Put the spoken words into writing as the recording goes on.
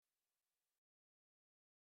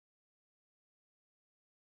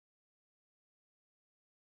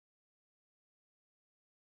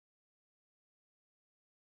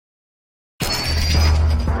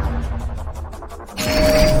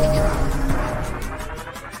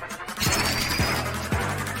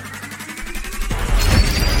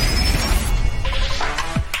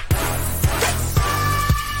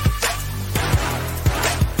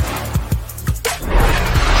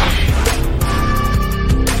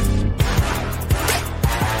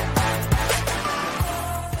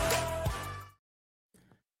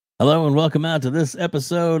Hello and welcome out to this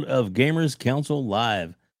episode of Gamers Council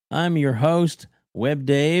Live. I'm your host, Web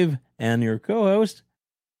Dave, and your co-host,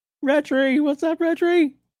 Retry. What's up,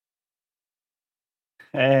 Retry?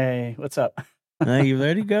 Hey, what's up? You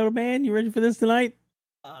ready to go, man? You ready for this tonight?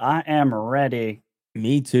 I am ready.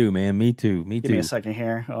 Me too, man. Me too. Give me a second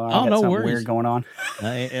here. I Oh, got no something worries. weird going on.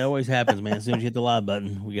 It always happens, man. As soon as you hit the live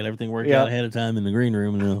button, we get everything worked Yep. out ahead of time in the green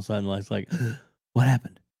room, and then all of a sudden it's like, what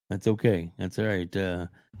happened? That's okay. That's all right.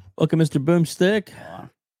 Welcome, Mr. Boomstick.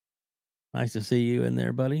 Nice to see you in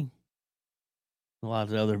there, buddy. A lot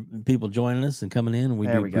of other people joining us and coming in, and we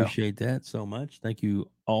do appreciate that so much. Thank you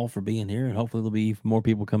all for being here, and hopefully there'll be more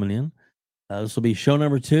people coming in. This will be show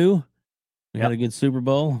number 2. We had a good Super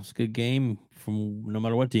Bowl. It's a good game from no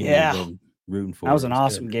matter what team you're rooting for. That was an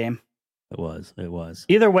awesome game. It was.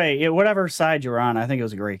 Either way, whatever side you were on, I think it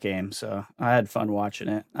was a great game. So I had fun watching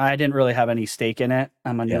it. I didn't really have any stake in it.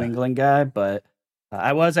 I'm a New England guy, but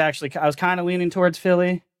I was kind of leaning towards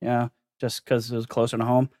Philly, just because it was closer to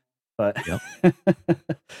home. But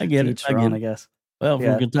I get it. I guess. Well,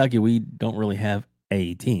 from Kentucky, we don't really have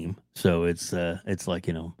a team, so it's like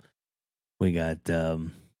we got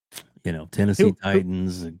Tennessee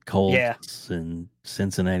Titans and Colts and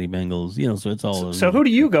Cincinnati Bengals. So it's all. So who do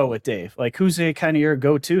you go with, Dave? Like, who's kind of your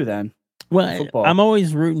go-to then? Well, I'm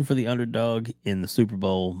always rooting for the underdog in the Super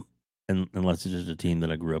Bowl, unless it's just a team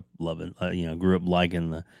that I grew up loving. Grew up liking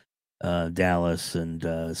the. Dallas and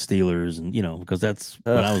Steelers, and because that's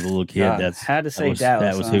when I was a little kid. God, had to say Dallas.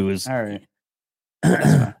 That was who was. All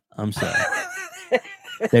right. I'm sorry.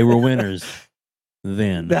 They were winners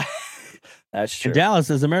then. That's true. And Dallas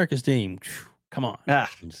is America's team. Come on.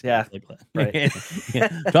 Right.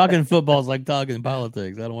 Talking football is like talking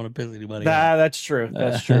politics. I don't want to piss anybody off. That's true.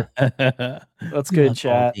 That's true. That's good,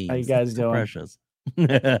 chat. How you guys doing? Precious.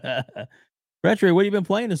 Retry, what have you been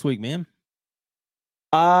playing this week, man?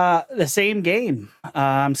 The same game.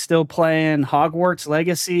 I'm still playing Hogwarts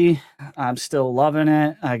Legacy. I'm still loving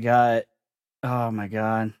it. I got, oh my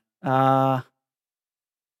God,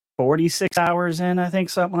 46 hours in, I think,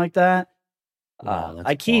 something like that. Wow,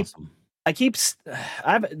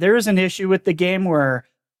 there is an issue with the game where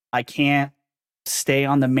I can't stay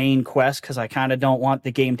on the main quest because I kind of don't want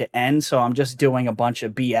the game to end. So I'm just doing a bunch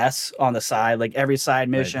of BS on the side, like every side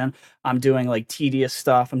mission. Right. I'm doing like tedious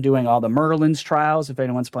stuff. I'm doing all the Merlin's trials, if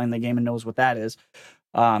anyone's playing the game and knows what that is.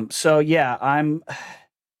 So yeah, I'm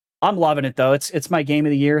loving it though. It's my game of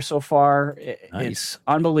the year so far. It's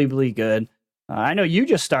unbelievably good. I know you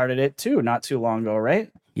just started it too, not too long ago,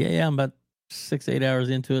 right? Yeah. I'm about 6-8 hours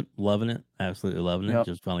into it. Loving it. Absolutely loving it. Yep.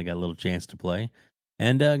 Just finally got a little chance to play.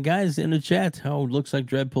 And guys in the chat, looks like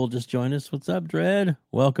Dreadpool just joined us. What's up, Dread?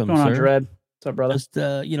 Welcome, What's going sir. on, Dread? What's up, brother? Just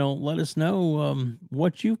let us know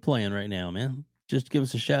what you're playing right now, man. Just give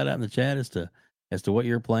us a shout out in the chat as to what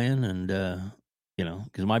you're playing, and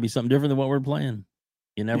because it might be something different than what we're playing.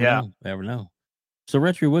 You never know. So,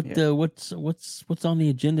 Retry, what's on the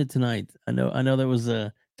agenda tonight? I know there was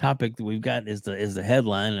a topic that we've got is the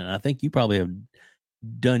headline, and I think you probably have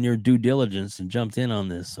done your due diligence and jumped in on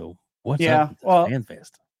this. So. What's up with FanFest?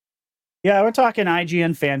 Yeah, we're talking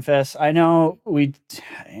IGN FanFest. I know we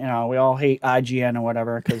all hate IGN or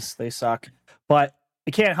whatever because they suck, but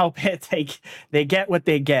they can't help it. They get what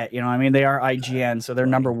they get. You know what I mean? They are IGN, so they're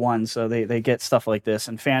number one. So they get stuff like this.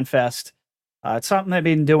 And FanFest, it's something they've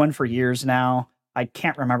been doing for years now. I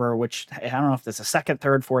can't remember which. I don't know if it's the second,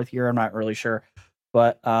 third, fourth year. I'm not really sure,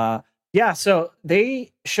 but yeah, so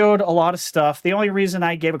they showed a lot of stuff. The only reason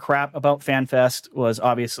I gave a crap about FanFest was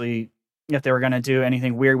obviously if they were going to do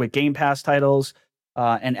anything weird with Game Pass titles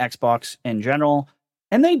and Xbox in general.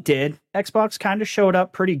 And they did. Xbox kind of showed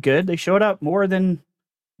up pretty good. They showed up more than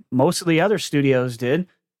most of the other studios did.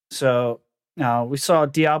 So we saw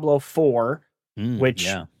Diablo 4, which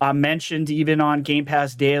I mentioned even on Game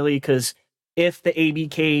Pass Daily, because if the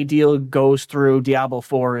ABK deal goes through, Diablo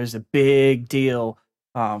 4 is a big deal.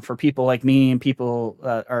 For people like me and people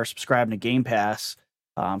that are subscribing to Game Pass.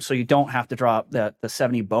 So you don't have to drop the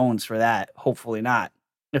 70 bones for that. Hopefully not,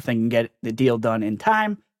 if they can get the deal done in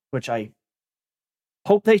time, which I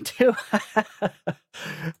hope they do.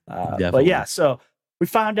 But yeah, so we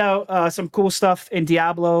found out some cool stuff in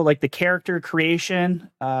Diablo, like the character creation.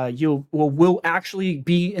 Will actually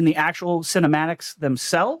be in the actual cinematics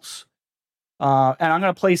themselves. And I'm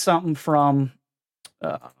going to play something from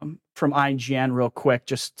IGN real quick,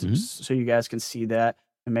 just so you guys can see that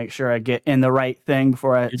and make sure I get in the right thing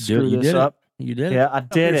before I screw this up. You did. Yeah, I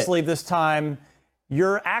did it. Sleeve this time.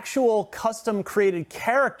 Your actual custom created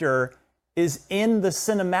character is in the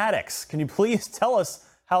cinematics. Can you please tell us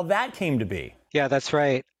how that came to be? Yeah, that's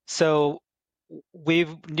right. So we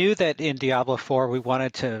knew that in Diablo 4 we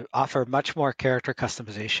wanted to offer much more character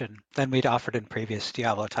customization than we'd offered in previous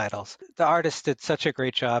Diablo titles. The artists did such a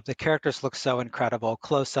great job. The characters look so incredible,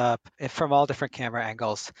 close up, from all different camera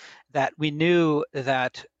angles, that we knew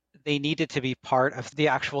that they needed to be part of the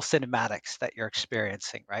actual cinematics that you're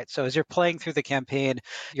experiencing, right? So as you're playing through the campaign,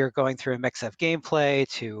 you're going through a mix of gameplay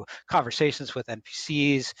to conversations with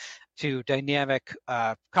NPCs to dynamic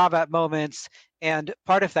combat moments. And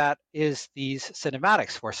part of that is these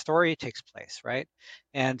cinematics where story takes place, right?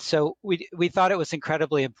 And so we thought it was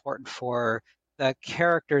incredibly important for the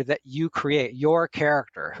character that you create, your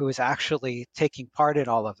character who is actually taking part in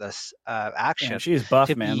all of this action, she's buff,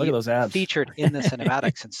 to man. Look at be those abs. featured in the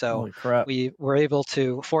cinematics. And so Holy crap. we were able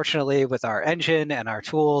to, fortunately, with our engine and our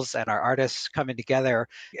tools and our artists coming together,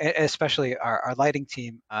 especially our lighting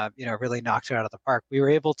team, really knocked it out of the park. We were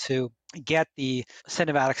able to get the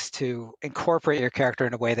cinematics to incorporate your character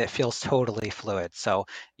in a way that feels totally fluid. So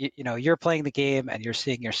you're playing the game and you're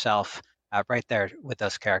seeing yourself right there with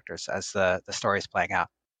those characters as the story is playing out.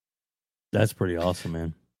 That's pretty awesome,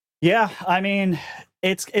 man. Yeah, I mean,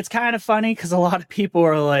 it's kind of funny because a lot of people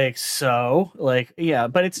are like, yeah,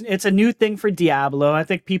 but it's a new thing for Diablo. I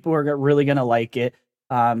think people are really gonna like it.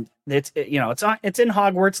 It's in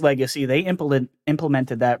Hogwarts Legacy. They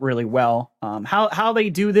implemented that really well. How they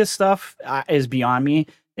do this stuff is beyond me.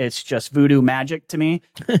 It's just voodoo magic to me,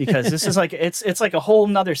 because this is like it's like a whole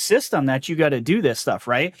nother system that you got to do this stuff,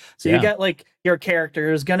 right? So you got like your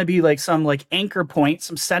character is going to be like some like anchor point,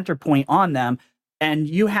 some center point on them, and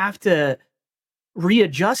you have to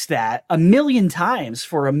readjust that a million times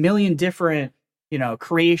for a million different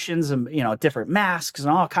creations and different masks and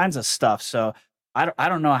all kinds of stuff. So I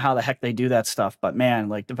don't know how the heck they do that stuff, but man,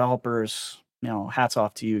 like developers, hats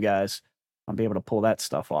off to you guys. I'll be able to pull that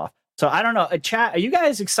stuff off. So I don't know, chat, are you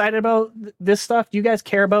guys excited about this stuff? Do you guys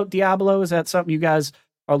care about Diablo? Is that something you guys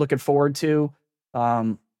are looking forward to?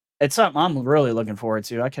 It's something I'm really looking forward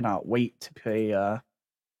to. I cannot wait to play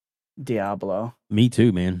Diablo. Me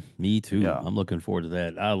too, man. Me too. Yeah. I'm looking forward to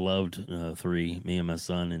that. I loved 3. Me and my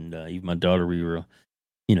son and even my daughter. We were,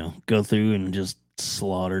 go through and just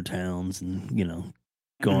slaughter towns and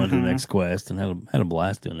go on to the next quest, and had a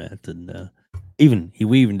blast doing that. And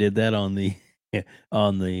we even did that on the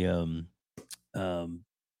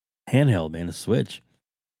handheld, man, the Switch.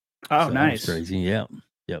 Oh, So that was nice. crazy. Yeah.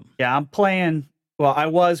 Yeah, I'm playing. Well, I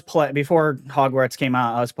was playing before Hogwarts came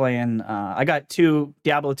out. I was playing. I got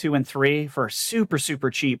Diablo 2 and 3 for super, super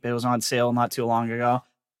cheap. It was on sale not too long ago,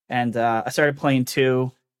 and I started playing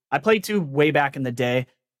 2. I played 2 way back in the day,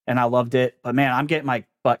 and I loved it. But man, I'm getting my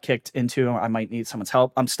butt kicked into. I might need someone's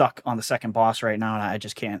help. I'm stuck on the second boss right now, and I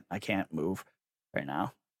just can't. I can't move right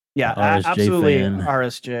now. Yeah, RSJ absolutely, fan.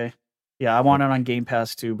 RSJ. Yeah, I want it on Game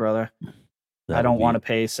Pass too, brother. I don't want to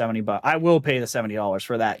pay $70. I will pay the $70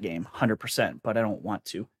 for that game, 100%, but I don't want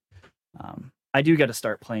to. I do got to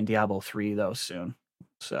start playing Diablo 3 though soon,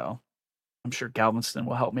 so I'm sure Galveston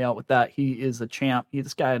will help me out with that. He is a champ.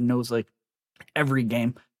 This guy knows like every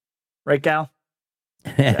game, right, Gal?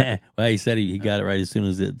 Yeah. Well, he said he got it right as soon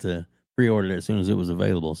as it pre-ordered it as soon as it was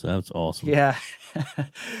available. So that's awesome. Yeah,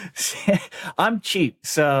 I'm cheap,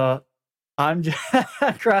 so I'm just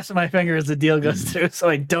crossing my fingers the deal goes through, so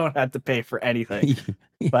I don't have to pay for anything.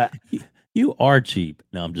 But you are cheap.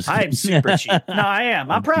 No, I'm just kidding. I'm super cheap. No, I am.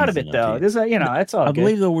 I'm proud of it though. This, it's all I good.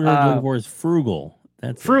 believe the word I'm looking for is frugal.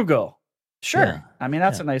 That's frugal. Sure. Yeah. I mean,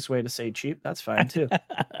 that's a nice way to say cheap. That's fine too.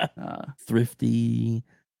 Thrifty,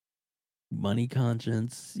 money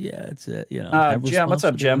conscience. Yeah, it's it. Jim, what's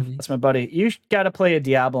up, Jim? That's my buddy. You got to play a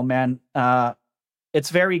Diablo, man. It's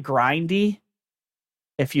very grindy.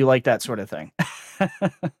 If you like that sort of thing.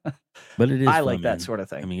 But it is I fun, like man. that sort of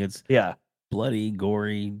thing. I mean, it's yeah, bloody,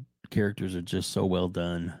 gory. Characters are just so well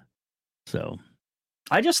done. So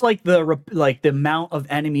I just like the amount of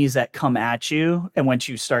enemies that come at you, and once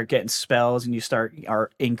you start getting spells and you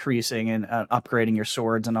are increasing and upgrading your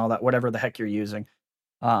swords and all that, whatever the heck you're using.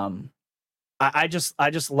 I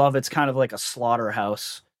just love it's kind of like a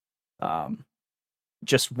slaughterhouse.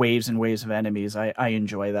 Just waves and waves of enemies. I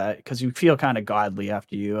enjoy that because you feel kind of godly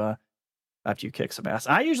after you kick some ass.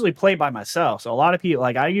 I usually play by myself, so a lot of people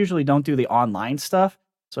I usually don't do the online stuff.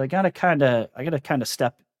 So I gotta kind of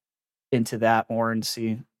step into that more and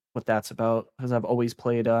see what that's about because I've always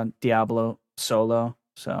played Diablo solo.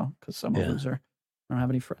 So because I'm a loser, I don't have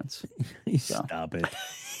any friends. Stop it.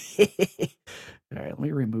 All right, let me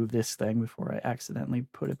remove this thing before I accidentally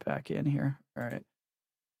put it back in here. All right.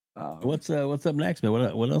 What's up next, man?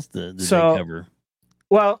 What else did they cover?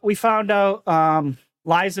 Well, we found out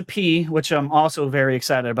Liza P, which I'm also very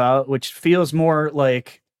excited about, which feels more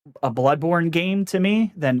like a Bloodborne game to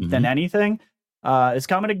me than anything. It's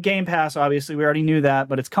coming to Game Pass, obviously. We already knew that,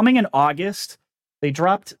 but it's coming in August. They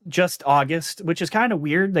dropped just August, which is kind of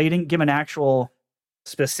weird. They didn't give an actual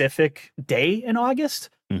specific day in August,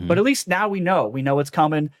 but at least now we know. We know it's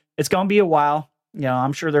coming. It's going to be a while. You know,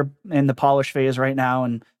 I'm sure they're in the polish phase right now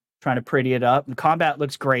and trying to pretty it up. And combat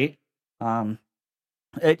looks great.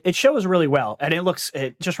 It shows really well, and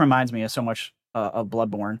it just reminds me of so much of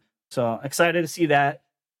Bloodborne. So excited to see that.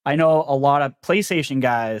 I know a lot of PlayStation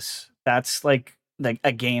guys, that's like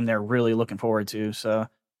a game they're really looking forward to. So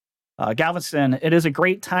Galveston, it is a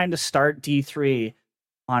great time to start D3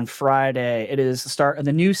 on Friday. It is the start of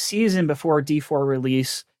the new season before D4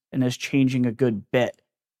 release and is changing a good bit.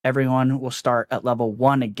 Everyone will start at level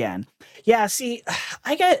 1 again. Yeah, see,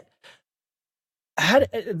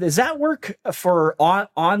 does that work for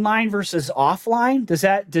online versus offline?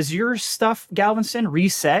 Does your stuff, Galveston,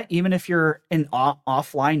 reset even if you're in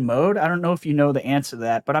offline mode? I don't know if you know the answer to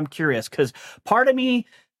that, but I'm curious because part of me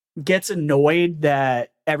gets annoyed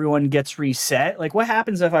that everyone gets reset. Like, what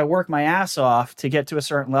happens if I work my ass off to get to a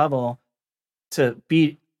certain level to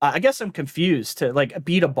beat? I guess I'm confused to like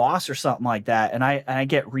beat a boss or something like that, and I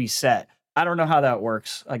get reset. I don't know how that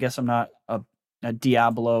works. I guess I'm not a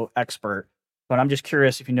Diablo expert. But I'm just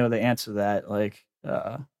curious if you know the answer to that. Like,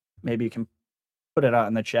 maybe you can put it out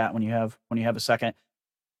in the chat when you have a second.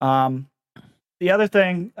 The other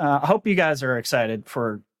thing, I hope you guys are excited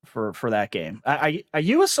for that game. Are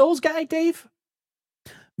you a Souls guy, Dave?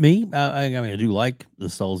 Me? I mean, I do like the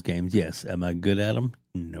Souls games. Yes. Am I good at them?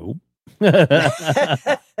 No.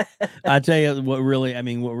 I tell you what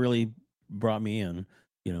really brought me in,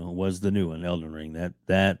 was the new one, Elden Ring.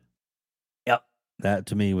 That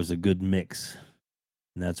to me was a good mix,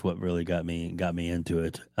 and that's what really got me into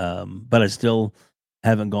it. But I still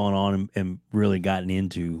haven't gone on and really gotten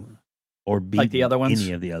into or beat like the other ones.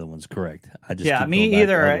 Any of the other ones. Correct. I just me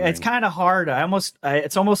either. It's kind of hard.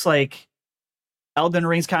 It's almost like Elden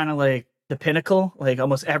Ring's kind of like the pinnacle. Like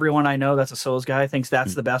almost everyone I know that's a Souls guy thinks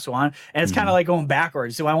that's the best one, and it's kind of like going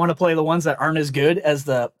backwards. Do I want to play the ones that aren't as good as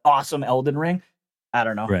the awesome Elden Ring? I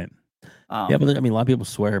don't know. Right. Yeah, but I mean, a lot of people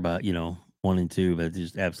swear about 1 and 2, but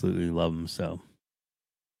just absolutely love them. So,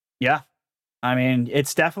 yeah, I mean,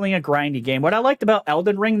 it's definitely a grindy game. What I liked about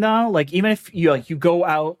Elden Ring, though, like even if you go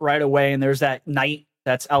out right away and there's that knight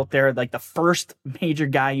that's out there, like the first major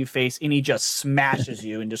guy you face, and he just smashes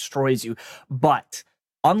you and destroys you. But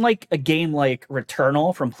unlike a game like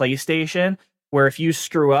Returnal from PlayStation, where if you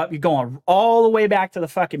screw up, you're going all the way back to the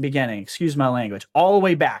fucking beginning. Excuse my language, all the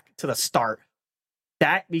way back to the start.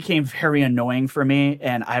 That became very annoying for me,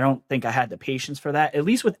 and I don't think I had the patience for that. At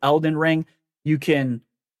least with Elden Ring, you can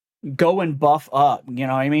go and buff up. You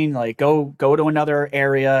know what I mean? Like go to another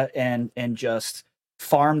area and just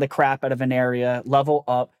farm the crap out of an area, level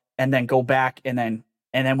up, and then go back and then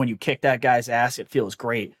when you kick that guy's ass, it feels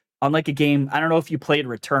great. Unlike a game, I don't know if you played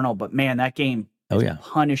Returnal, but man, that game is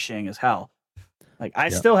punishing as hell. Like I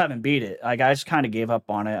still haven't beat it. Like I just kind of gave up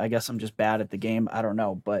on it. I guess I'm just bad at the game. I don't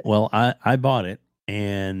know, but I bought it.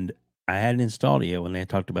 And I hadn't installed it yet when they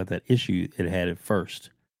talked about that issue it had at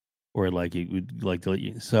first, or like it would like to let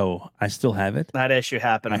you. So I still have it. That issue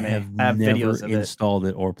happened. I have never videos of installed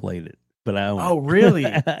it or played it, but I own Oh, really?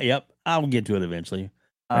 Yep, I'll get to it eventually.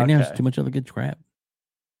 Right now, it's too much of a good crap.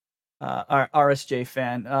 Our RSJ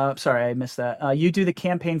fan. Sorry, I missed that. You do the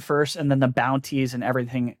campaign first, and then the bounties and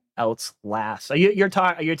everything else last. So you're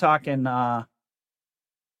talking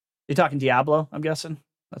Diablo, I'm guessing.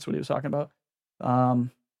 That's what he was talking about.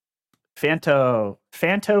 Fanto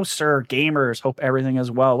Sir Gamers, hope everything is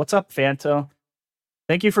well. What's up, Fanto?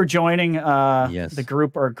 Thank you for joining the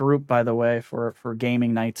group, by the way, for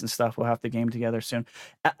gaming nights and stuff. We'll have to game together soon.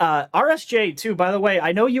 RSJ too, by the way,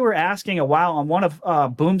 I know you were asking a while on one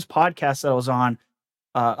of Boom's podcasts that I was on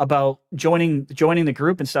about joining the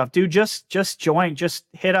group and stuff. Dude, just join, just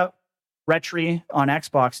hit up Retry on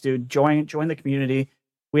Xbox, dude. Join the community.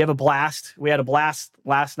 We have a blast. We had a blast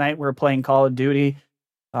last night. We were playing Call of Duty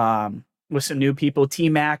with some new people.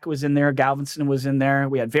 T-Mac was in there. Galveston was in there.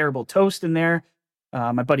 We had Variable Toast in there.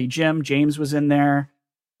 My buddy James was in there.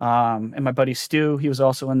 And my buddy Stu, he was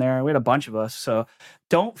also in there. We had a bunch of us. So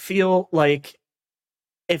don't feel like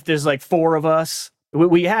if there's like 4 of us,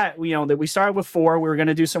 we started with 4. We were going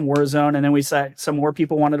to do some Warzone, and then we said some more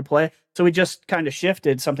people wanted to play. So we just kind of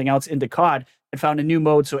shifted something else into COD and found a new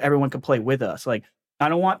mode so everyone could play with us. Like, I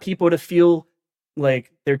don't want people to feel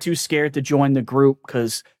like they're too scared to join the group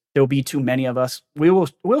because there'll be too many of us. We'll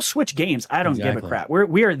switch games. I don't give a crap.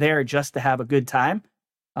 We are there just to have a good time,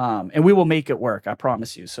 and we will make it work. I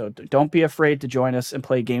promise you. So don't be afraid to join us and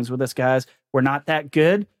play games with us, guys. We're not that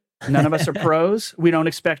good, None of us are pros. We don't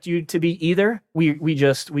expect you to be either. We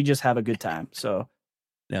just have a good time. So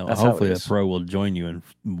Now, that's how it hopefully, a is. pro will join you and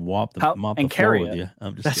mop the floor carry with it. you.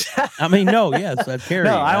 I'm just kidding. I mean, no, yes, I'd carry.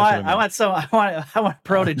 No, it. I want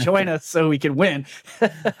pro to join us so we can win.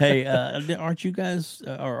 Hey, aren't you guys,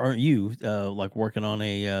 or aren't you like working on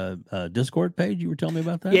a Discord page? You were telling me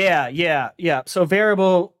about that. Yeah. So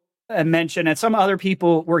Variable mentioned, and some other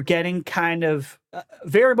people were getting kind of.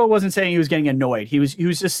 Variable wasn't saying he was getting annoyed. He was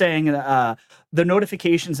just saying the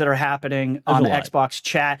notifications that are happening on the Xbox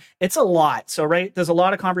chat. It's a lot. So there's a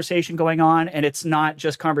lot of conversation going on, and it's not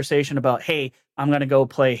just conversation about, hey, I'm gonna go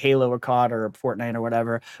play Halo or COD or Fortnite or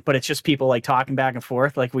whatever, but it's just people like talking back and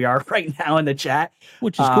forth like we are right now in the chat,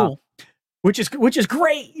 which is cool, which is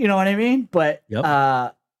great. You know what I mean? But yep.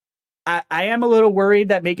 I am a little worried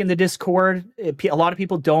that making the Discord, a lot of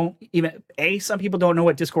people don't even, some people don't know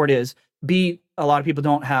what Discord is. B, a lot of people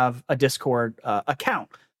don't have a Discord account.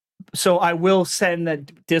 So I will send the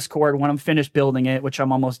Discord when I'm finished building it, which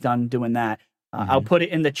I'm almost done doing that. I'll put it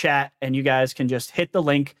in the chat and you guys can just hit the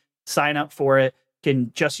link, sign up for it.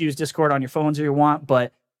 Can just use Discord on your phones if you want,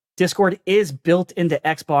 but Discord is built into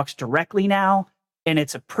Xbox directly now, and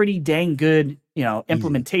it's a pretty dang good,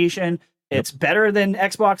 implementation. It's better than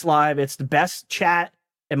Xbox Live. It's the best chat,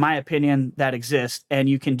 in my opinion, that exists, and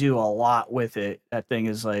you can do a lot with it. That thing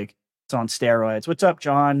is like, it's on steroids. What's up,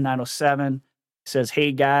 John 907? Says,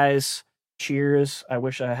 hey guys, cheers. I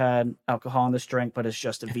wish I had alcohol in this drink, but it's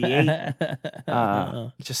just a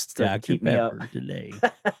V8. Just to keep me up today.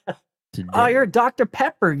 Oh, you're a Dr.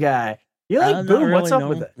 Pepper guy. You like Boom? Really, what's up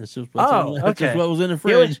with it? This is what's okay. What was in the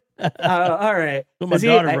fridge. All right. What my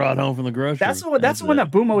daughter brought home from the grocery. That's the one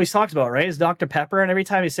that Boom always talks about, right? Is Dr. Pepper, and every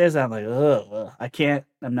time he says that, I'm like, ugh, I can't.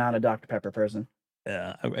 I'm not a Dr. Pepper person.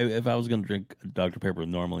 Yeah, if I was going to drink Dr. Pepper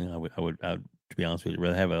normally, I would, to be honest with you,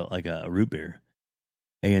 rather have a root beer,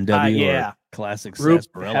 A&W, or classic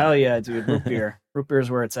sarsaparilla. Hell yeah, dude, root beer. Root beer is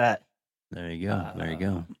where it's at. There you go. There you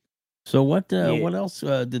go. So what else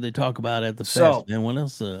did they talk about at the fest? And what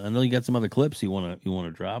else? I know you got some other clips you want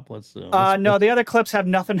to drop. Let's no, the other clips have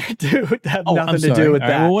nothing to do with that. All that. Right,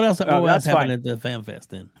 well, what else happened at the fan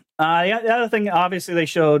fest then? The other thing, obviously, they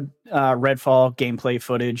showed Redfall gameplay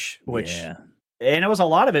footage, which and it was a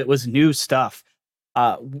lot of it was new stuff.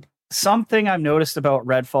 Something I've noticed about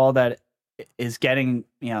Redfall that is getting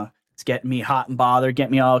it's getting me hot and bothered,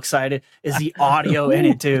 getting me all excited, is the audio in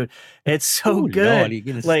it, dude. It's so good. Lord, you're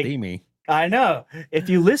getting steamy. I know. If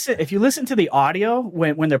you listen to the audio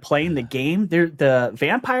when they're playing the game, they're the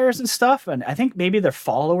vampires and stuff, and I think maybe they're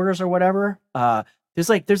followers or whatever. There's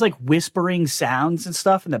like whispering sounds and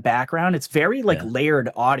stuff in the background. It's very layered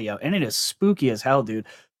audio, and it is spooky as hell, dude.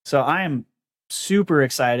 So I am super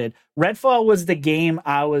excited. Redfall was the game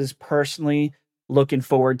I was personally looking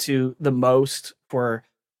forward to the most for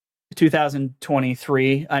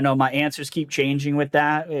 2023. I know my answers keep changing with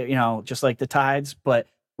that, just like the tides, but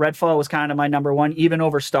Redfall was kind of my number one, even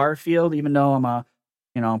over Starfield, even though I'm a,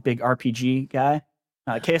 big RPG guy.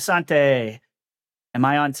 Keasante, am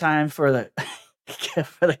I on time for the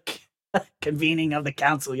for the convening of the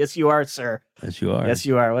council? Yes, you are, sir. Yes, you are. Yes,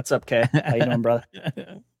 you are. What's up, Kay? How you doing, brother?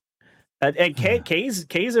 And Kay's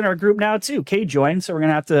in our group now too. Kay joined, so we're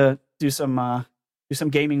gonna have to do some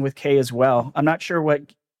gaming with Kay as well. I'm not sure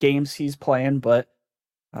what games he's playing, but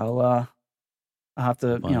I'll have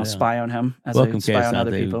to spy on him as I spy on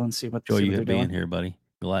other people and see what they're doing. Being here, buddy.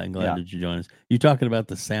 Glad that you joined us. You're talking about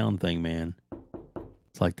the sound thing, man.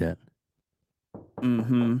 It's like that.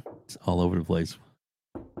 Mm-hmm. It's all over the place.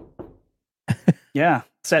 Yeah,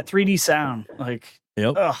 it's that 3D sound. Like,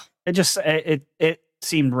 it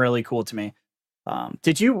seemed really cool to me.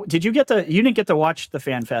 Did you didn't get to watch the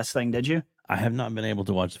Fan Fest thing, did you? I have not been able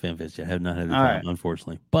to watch the Fan Fest yet. I have not had the time,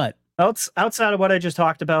 unfortunately. But outside of what I just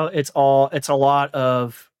talked about, it's a lot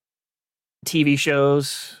of TV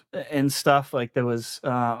shows and stuff. Like there was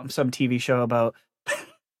some TV show about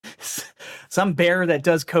some bear that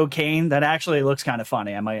does cocaine that actually looks kind of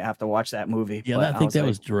funny. I might have to watch that movie. Yeah, I think that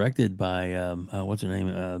was directed by what's her name?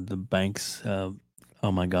 The Banks. Oh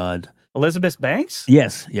my God, Elizabeth Banks.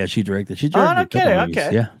 Yes, yeah, she directed. She directed.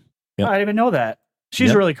 Okay. Yeah, I didn't even know that.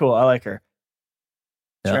 She's really cool. I like her.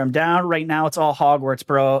 So I'm down right now. It's all Hogwarts,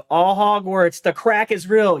 bro. All Hogwarts. The crack is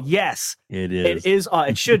real. Yes, it is. It is.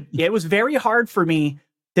 It should. It was very hard for me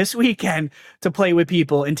this weekend to play with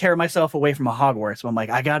people and tear myself away from a Hogwarts. So I'm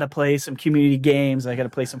like, I gotta play some community games. I gotta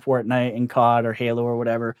play some Fortnite and COD or Halo or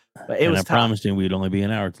whatever. But it was. I promised him we'd only be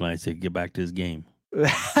an hour tonight to get back to his game.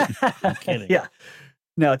 I'm kidding. Yeah.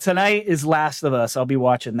 No, tonight is Last of Us. I'll be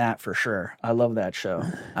watching that for sure. I love that show.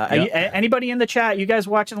 Anybody in the chat? You guys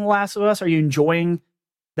watching The Last of Us? Are you enjoying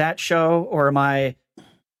that show, or am I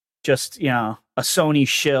just a Sony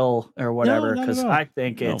shill or whatever, not at because all. I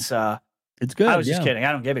think No. It's good. I was just kidding.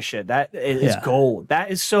 I don't give a shit. That is gold.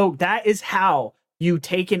 That is how you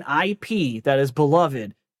take an IP that is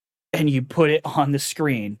beloved and you put it on the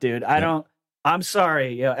screen, dude. I'm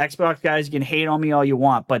sorry, Xbox guys, you can hate on me all you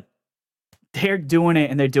want, but they're doing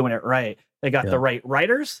it and they're doing it right. They got the right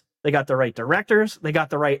writers, they got the right directors, they got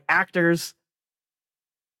the right actors.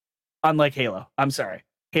 Unlike Halo. I'm sorry.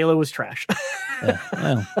 Halo was trash.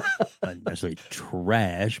 Well, not necessarily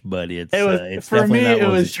trash, but it's for me, not it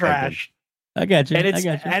what was expected. trash. I got you.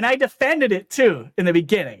 And I defended it too in the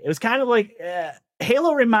beginning. It was kind of like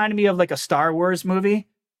Halo reminded me of like a Star Wars movie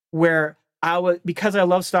where because I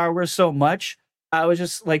love Star Wars so much, I was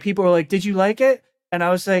just like, people were like, "Did you like it?" And I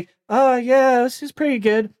was like, "Oh yeah, this is pretty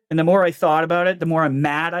good." And the more I thought about it, the more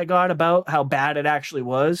mad I got about how bad it actually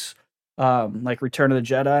was. Like Return of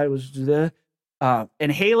the Jedi was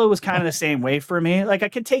and Halo was kind of the same way for me. Like I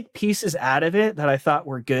could take pieces out of it that I thought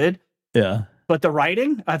were good. Yeah. But the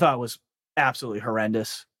writing I thought was absolutely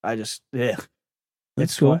horrendous. I just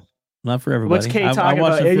That's cool. Not for everybody. What's Kay talking I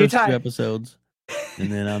watched about? the first 2 episodes,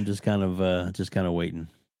 and then I'm just kind of waiting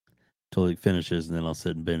till it finishes, and then I'll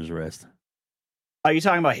sit and binge the rest. Are you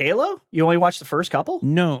talking about Halo? You only watched the first couple?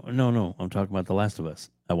 No. I'm talking about The Last of Us.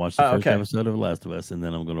 I watched the first episode of The Last of Us, and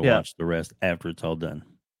then I'm going to watch the rest after it's all done.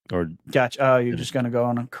 Gotcha. Oh, you're just going to go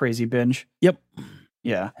on a crazy binge? Yep.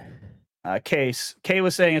 Yeah. Kay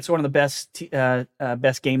was saying it's one of the best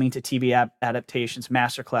gaming to TV adaptations,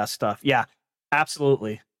 masterclass stuff. Yeah,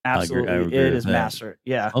 absolutely. Absolutely. I agree it with is that. master.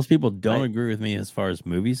 Yeah. Most people don't agree with me as far as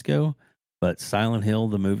movies go, but Silent Hill,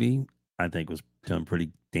 the movie, I think was done pretty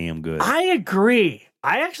damn good. I agree.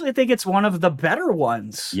 I actually think it's one of the better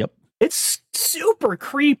ones. Yep. It's super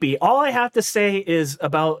creepy. All I have to say is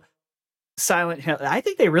about Silent Hill. I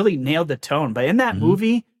think they really nailed the tone, but in that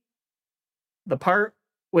movie, the part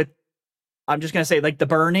with, I'm just going to say like the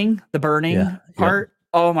burning part. Yep.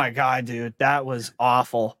 Oh my God, dude, that was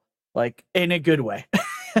awful. Like in a good way.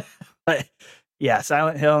 But yeah,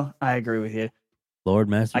 Silent Hill, I agree with you. Lord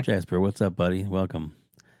Master Jasper, what's up, buddy? Welcome.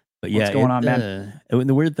 But yeah, what's going on, man?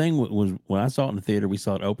 The weird thing was when I saw it in the theater, we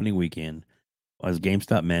saw it opening weekend. I was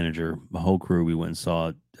GameStop manager. My whole crew, we went and saw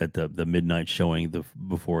it at the midnight showing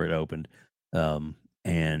before it opened.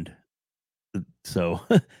 And so,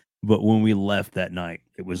 but when we left that night,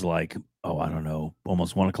 it was like, I don't know,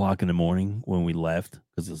 almost 1:00 in the morning when we left,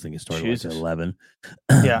 because this thing started like at 11.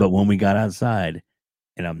 Yeah. But when we got outside,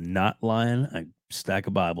 and I'm not lying, a stack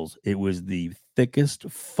of Bibles, it was the thickest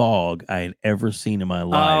fog I had ever seen in my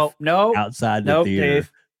life. Outside the theater.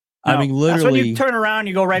 Dave. No. I mean, literally. That's when you turn around,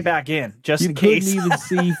 you go right back in, just in case. You couldn't even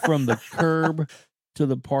see from the curb to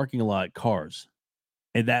the parking lot cars.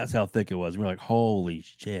 And that's how thick it was. We're like, holy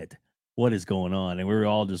shit, what is going on? And we were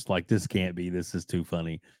all just like, this can't be. This is too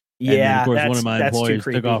funny. Yeah, and then, of course, one of my employees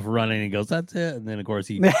took off running and goes, "That's it." And then, of course,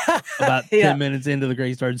 he about 10 minutes into the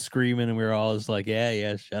he started screaming, and we were all just like,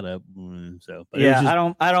 "Yeah, shut up." So,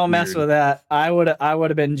 I don't mess with that. I would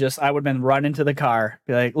have been running to the car,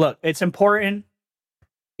 be like, "Look, it's important."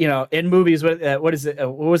 In movies, what is it?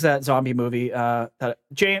 What was that zombie movie?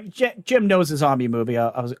 Jim knows a zombie movie.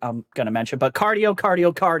 I'm gonna mention, but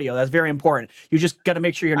cardio. That's very important. You just got to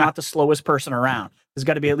make sure you're not the slowest person around. There's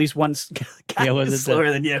got to be at least one guy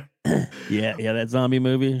slower than you. Yeah, that zombie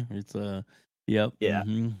movie. It's yep. Yeah.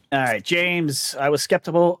 Mm-hmm. All right, James. I was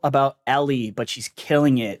skeptical about Ellie, but she's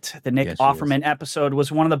killing it. The Nick Offerman episode was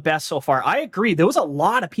one of the best so far. I agree. There was a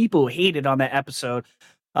lot of people who hated on that episode.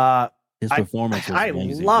 His performance was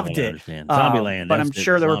amazing, loved it. Zombieland, but I'm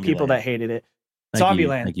sure there were people that hated it.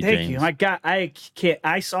 Zombieland. Thank you. My God,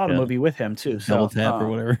 I saw the movie with him too. So, double tap or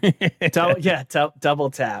whatever. Double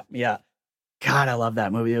tap. Yeah. God, I love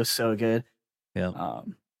that movie. It was so good. Yeah.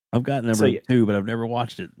 I've got number 2, but I've never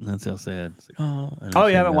watched it. That's how sad. It's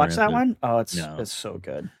like, you haven't watched that one? Oh, it's so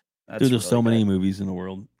good. Dude, there's so many movies in the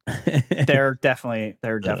world. There definitely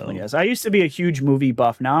is. I used to be a huge movie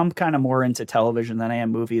buff. Now I'm kind of more into television than I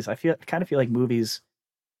am movies. I kind of feel like movies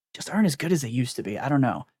just aren't as good as they used to be. I don't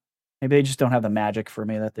know. Maybe they just don't have the magic for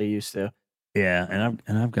me that they used to. Yeah,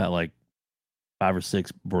 and I've got like 5 or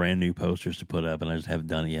 6 brand new posters to put up, and I just haven't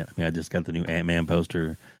done it yet. I mean, I just got the new Ant-Man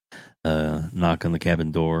poster, Knock on the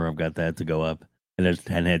Cabin Door. I've got that to go up, and I just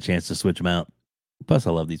hadn't had a chance to switch them out. Plus,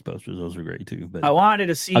 I love these posters; those are great too. But I wanted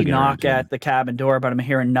to see Knock at the Cabin Door, but I'm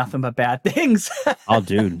hearing nothing but bad things. Oh,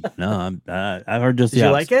 dude, no, I've heard just. Did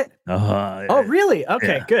you like it? Oh, really?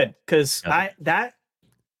 Okay, good. Because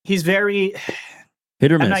he's very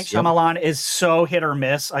hit or miss. M. Night Shyamalan is so hit or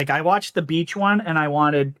miss. Like I watched the beach one, and I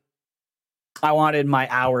wanted my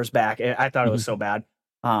hours back. I thought it was so bad.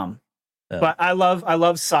 But I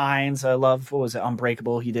love Signs. I love, what was it,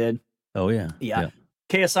 Unbreakable he did. Oh yeah. Yeah.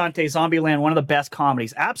 Kei Asante, Zombieland, one of the best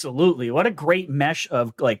comedies. Absolutely. What a great mesh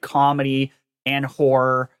of like comedy and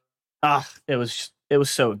horror. It was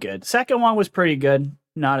so good. Second one was pretty good.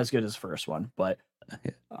 Not as good as the first one, but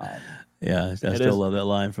yeah, I still love that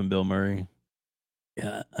line from Bill Murray.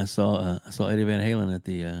 Yeah, I saw Eddie Van Halen at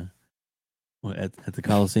the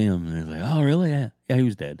Coliseum, and he was like, "Oh, really? Yeah, he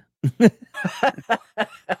was dead."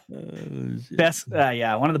 Best,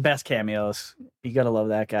 one of the best cameos. You gotta love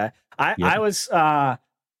that guy. I was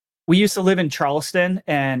we used to live in Charleston,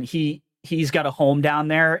 and he's got a home down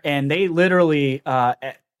there, and they literally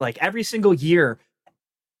like every single year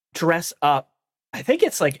dress up. I think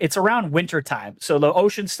it's around winter time, so the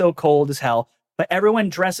ocean's still cold as hell, but everyone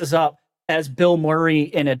dresses up as Bill Murray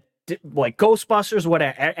in a like Ghostbusters,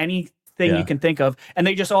 whatever, anything you can think of, and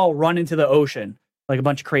they just all run into the ocean like a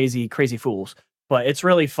bunch of crazy fools. But it's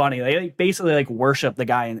really funny. They basically like worship the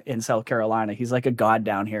guy in South Carolina. He's like a god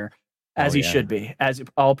down here, as he should be. As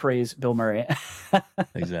all praise Bill Murray.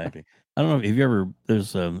 Exactly. I don't know if you ever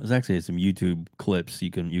there's actually some YouTube clips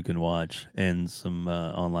you can watch, and some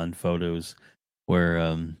online photos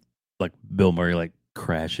where like Bill Murray like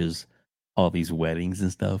crashes all these weddings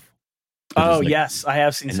and stuff. Oh yes, I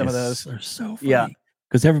have seen some of those. They're so funny. Yeah,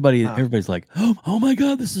 because everybody's like, oh my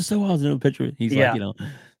god, this is so awesome. In the picture, he's like,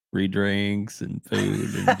 free drinks and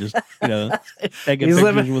food and just taking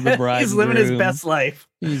pictures with the bride. He's living his best life.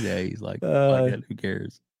 He's like, who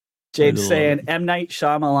cares? Jade's saying M. Night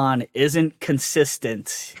Shyamalan isn't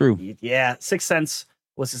consistent. True. Yeah, Sixth Sense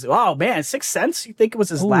was his. Oh man, Sixth Sense. You think it was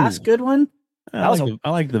his last good one? I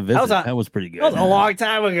like The Visit. That was pretty good. That was a long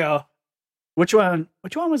time ago. Which one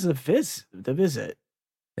was The Visit?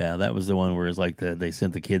 Yeah, that was the one where it's like they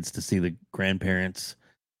sent the kids to see the grandparents.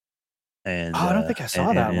 And I don't think I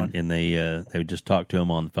saw that one. And they would just talk to them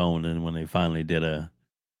on the phone. And when they finally did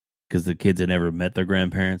because the kids had never met their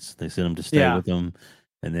grandparents, they sent them to stay with them.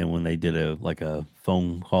 And then when they did a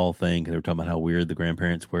phone call thing, they were talking about how weird the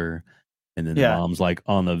grandparents were. And then the mom's like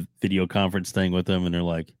on the video conference thing with them, and they're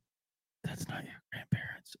like, "That's not your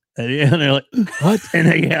grandparents." And they're like, "What?" And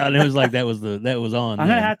and it was like that was on. I'm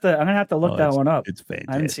gonna have to look that one up. It's fantastic.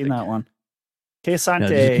 I haven't seen that one. Kei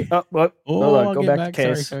Asante. Go back to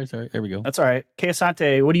Case. Sorry. There we go. That's all right. Kei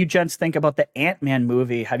Asante, what do you gents think about the Ant-Man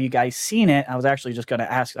movie? Have you guys seen it? I was actually just going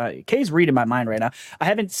to ask. Kay's reading my mind right now. I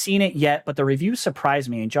haven't seen it yet, but the reviews surprised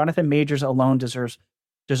me. And Jonathan Majors alone deserves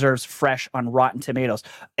fresh on Rotten Tomatoes.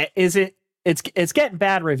 It's getting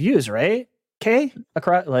bad reviews, right? Kay,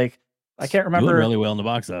 across I can't remember. Doing really well in the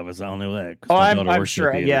box office. I don't know that. Oh, I'm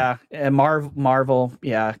sure. Yeah, and Marvel.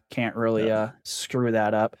 Yeah, can't really screw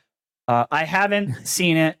that up. I haven't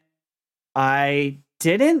seen it. I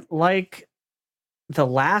didn't like the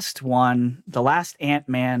last one, the last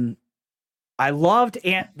Ant-Man. I loved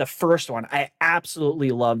the first one. I absolutely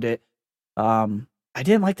loved it. I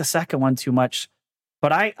didn't like the second one too much,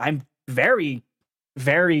 but I'm very,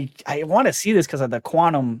 very. I want to see this because of the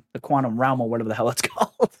quantum realm or whatever the hell it's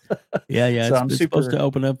called. Yeah. So it's supposed to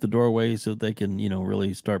open up the doorway so they can,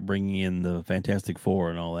 really start bringing in the Fantastic Four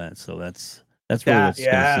and all that. So that's really what's going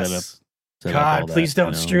to set up. God, please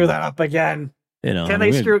don't screw that up again. Can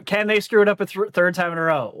they screw it up a third time in a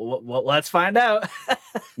row? Well, let's find out.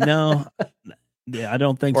 No, I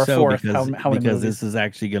don't think or so. Fourth. Because this is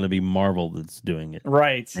actually going to be Marvel that's doing it,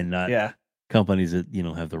 right? And not companies that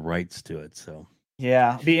have the rights to it. So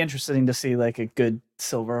it'd be interesting to see like a good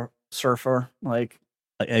Silver Surfer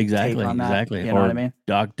exactly. You know what I mean?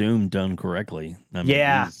 Doc Doom done correctly. I mean,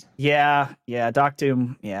 yeah. Doc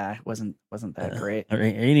Doom, wasn't that great. Or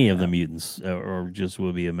any of the mutants, or just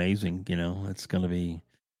will be amazing. It's gonna be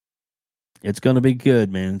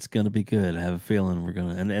good, man. It's gonna be good. I have a feeling we're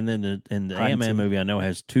gonna. And then the Ant-Man movie, I know,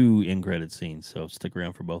 has 2 end credit scenes, so stick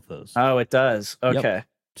around for both those. Oh, it does. Okay. Yep.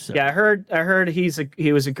 So. Yeah, I heard he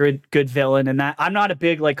was a good villain, and that I'm not a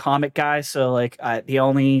big comic guy, so the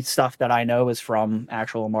only stuff that I know is from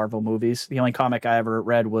actual Marvel movies. The only comic I ever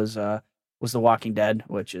read was The Walking Dead,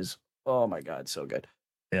 which is, oh my god, so good.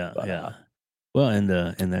 Yeah, yeah. Well, and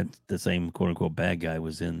that the same quote unquote bad guy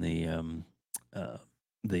was in the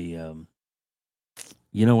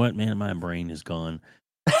you know what, man, my brain is gone.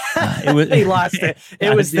 He lost it.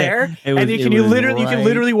 It was there, and you can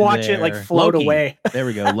literally watch it float away. There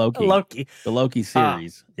we go, Loki. The Loki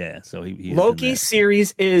series. So he Loki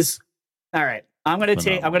series is all right. I'm gonna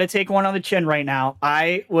take one on the chin right now.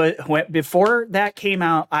 Before that came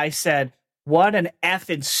out, I said, "What an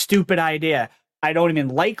effing stupid idea! I don't even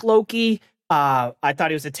like Loki. I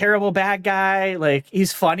thought he was a terrible bad guy.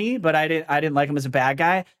 He's funny, but I didn't like him as a bad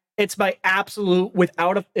guy." It's my absolute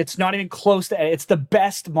it's not even close to it's the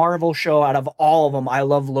best Marvel show out of all of them. I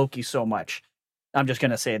love Loki so much. I'm just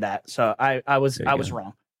gonna say that. So I was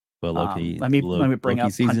wrong. Well, Loki. Let me bring Loki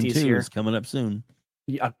up season Punty's 2 here. is coming up soon.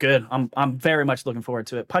 Yeah, good. I'm very much looking forward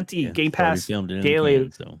to it. Punty, Game Pass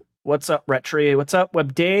Daily. So. What's up, Retri? What's up,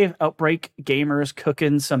 Web Dave? Outbreak Gamers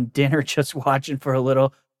cooking some dinner, just watching for a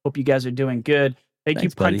little. Hope you guys are doing good. Thanks,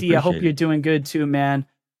 you, Punty. I hope you're doing good too, man.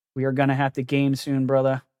 We are gonna have to game soon,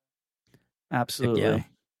 brother. Absolutely. Yeah.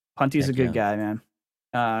 Punty's a good guy, man.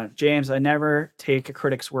 James, I never take a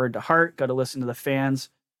critic's word to heart. Got to listen to the fans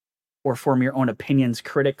or form your own opinions.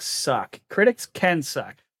 Critics suck. Critics can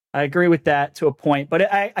suck. I agree with that to a point,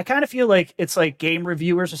 but I kind of feel like it's like game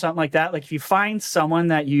reviewers or something like that. Like if you find someone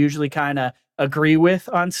that you usually kind of agree with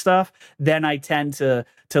on stuff, then I tend to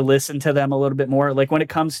listen to them a little bit more. Like when it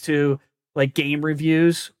comes to like game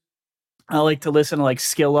reviews, I like to listen to like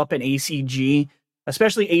Skill Up and ACG,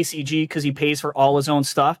 especially ACG because he pays for all his own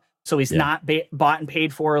stuff. So he's not bought and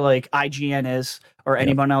paid for like IGN is or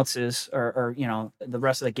anyone else is or you know the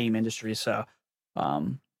rest of the game industry. So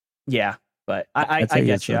yeah. But I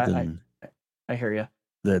get you. I hear you.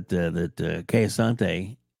 That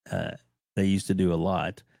Asante, they used to do a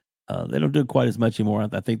lot. They don't do quite as much anymore.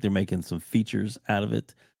 I think they're making some features out of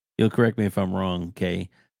it. You'll correct me if I'm wrong, Kay.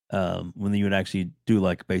 When you would actually do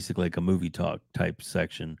like basically like a movie talk type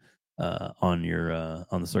section on your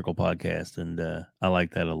on the Circle podcast, and I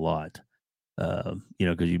like that a lot. You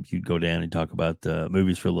know, because you'd go down and talk about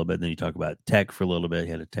movies for a little bit, and then you talk about tech for a little bit.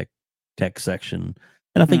 You had a tech section.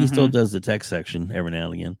 And I think he still does the tech section every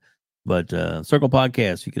now and again. But Circle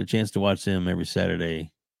Podcast, you get a chance to watch them every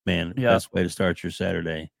Saturday. Man, best way to start your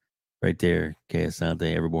Saturday. Right there, Kay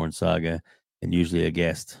Asante, Everborn Saga, and usually a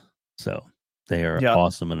guest. So they are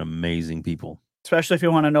awesome and amazing people. Especially if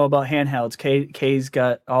you want to know about handhelds. Kay's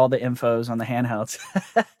got all the infos on the handhelds.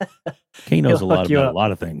 Kay knows a lot about a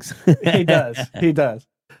lot of things. He does. He does.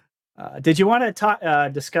 Did you want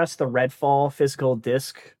to discuss the Redfall physical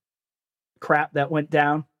disc crap that went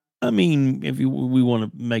down? I mean, if we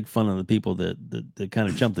want to make fun of the people that kind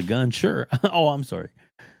of jumped the gun, sure. Oh, I'm sorry.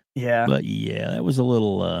 Yeah. But yeah, it was a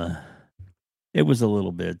little it was a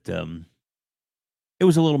little bit it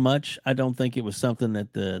was a little much. I don't think it was something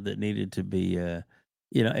that that needed to be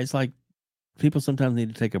you know, it's like people sometimes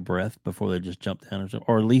need to take a breath before they just jump down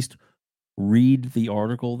or at least read the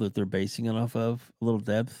article that they're basing it off of a little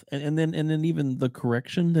depth. And then even the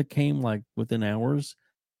correction that came like within hours.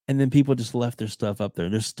 And then people just left their stuff up there.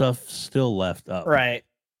 There's stuff still left up. Right.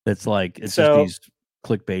 It's like, it's just these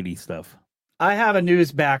clickbaity stuff. I have a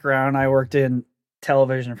news background. I worked in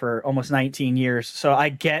television for almost 19 years. So I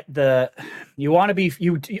get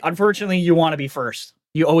unfortunately, you want to be first.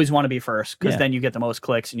 You always want to be first because then you get the most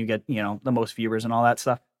clicks and you get, you know, the most viewers and all that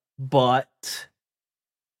stuff. But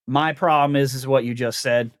my problem is what you just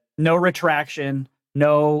said. No retraction,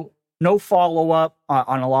 no follow-up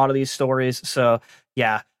on a lot of these stories. So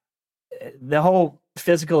yeah. The whole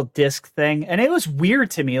physical disc thing, and it was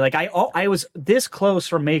weird to me. Like I was this close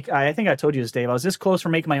from I think I told you this, Dave. I was this close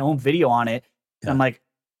from making my own video on it. Yeah. I'm like,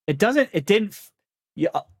 it didn't. Yeah,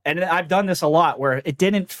 and I've done this a lot where it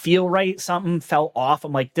didn't feel right. Something felt off.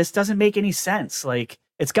 I'm like, this doesn't make any sense. Like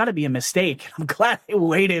it's got to be a mistake. I'm glad I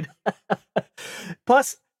waited.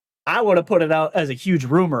 Plus, I would have put it out as a huge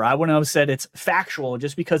rumor. I wouldn't have said it's factual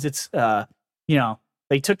just because it's you know.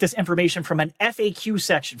 They took this information from an FAQ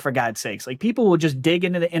section, for God's sakes. Like, people will just dig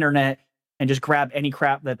into the internet and just grab any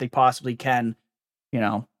crap that they possibly can, you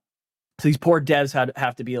know. So these poor devs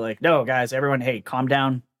have to be like, no, guys, everyone, hey, calm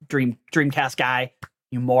down, Dreamcast guy,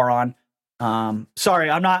 you moron.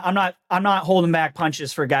 Sorry, I'm not holding back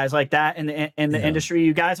punches for guys like that in the industry.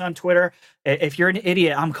 You guys on Twitter, if you're an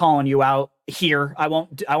idiot, I'm calling you out here. I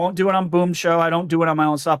won't do it on Boom Show. I don't do it on my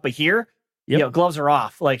own stuff, but here, you know, gloves are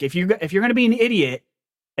off. Like if you're going to be an idiot.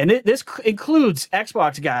 And this includes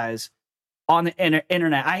Xbox guys on the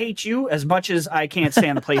internet. I hate you as much as I can't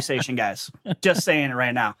stand the PlayStation guys. Just saying it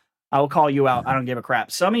right now. I will call you out. I don't give a crap.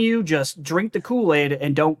 Some of you just drink the Kool-Aid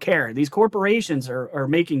and don't care. These corporations are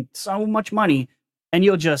making so much money, and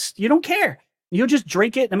you don't care. You'll just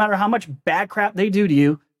drink it no matter how much bad crap they do to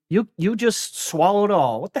you. You just swallow it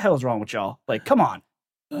all. What the hell is wrong with y'all? Like, come on.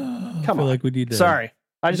 Come on. Like we need to... Sorry.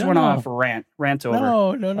 I just went off a rant over.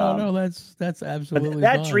 No. That's absolutely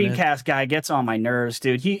that fine, Dreamcast man. guy gets on my nerves,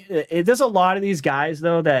 dude. There's a lot of these guys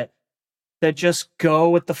though that just go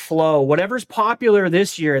with the flow. Whatever's popular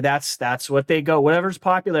this year, that's what they go. Whatever's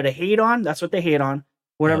popular to hate on, that's what they hate on.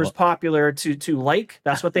 Whatever's popular to like,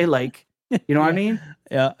 that's what they like. You know what I mean?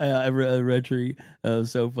 Yeah, I read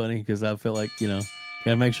so funny because I feel like, you know,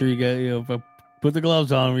 gotta make sure you get, you know, Put the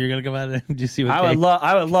gloves on. You're gonna come out and just see what I would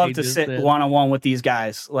love Kay to just sit said. one-on-one with these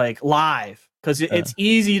guys, like live, because it's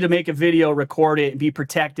easy to make a video, record it, and be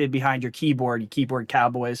protected behind your keyboard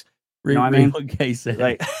cowboys. You know what I mean? What Kay said.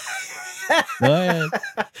 Like, Go ahead.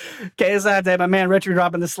 KSI, my man Richard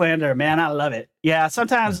dropping the slander. Man, I love it. Yeah,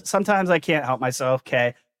 sometimes I can't help myself.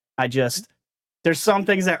 Okay, there's some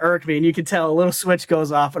things that irk me, and you can tell a little switch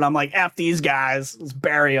goes off, and I'm like, F these guys, let's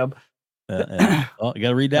bury them. Oh, you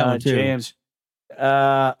gotta read that one too. James.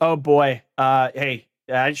 Oh boy. Hey,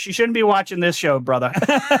 she shouldn't be watching this show, brother.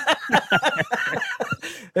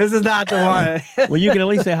 This is not the one. Well, you can at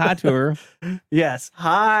least say hi to her. Yes.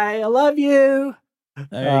 Hi, I love you.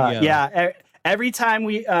 There you go. Yeah. Every time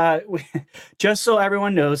we just so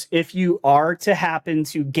everyone knows, if you are to happen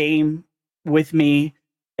to game with me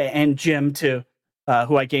and Jim too,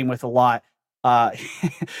 who I game with a lot,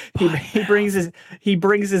 he brings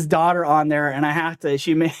his daughter on there, and I have to.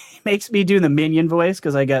 She makes me do the minion voice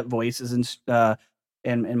because I get voices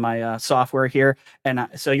in my software here, and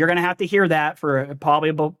so you're gonna have to hear that for probably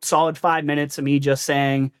about solid 5 minutes of me just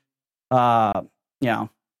saying, Well,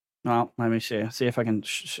 let me see if I can.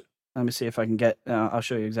 Let me see if I can get. I'll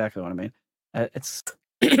show you exactly what I mean. It's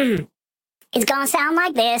It's gonna sound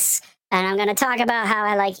like this, and I'm gonna talk about how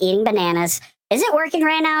I like eating bananas. Is it working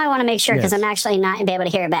right now? I want to make sure because Yes. I'm actually not be able to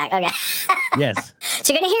hear it back. Okay. Yes.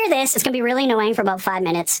 So you're gonna hear this. It's gonna be really annoying for about 5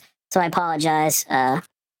 minutes. So I apologize.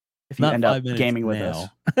 if you Not end 5 up minutes gaming with now.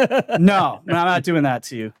 us. No, I'm not doing that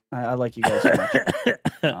to you. I like you guys so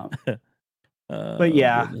much. But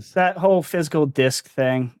yeah, goodness. that whole physical disc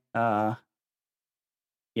thing. Yeah,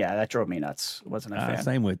 that drove me nuts. Wasn't a fan.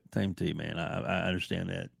 Same too, man. I understand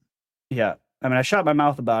that. Yeah, I mean, I shut my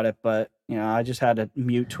mouth about it, but I just had to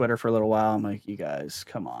mute Twitter for a little while. I'm like, you guys,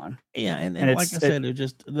 come on. Yeah, and And like I said, it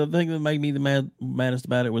just the thing that made me the maddest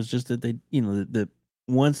about it was just that they, that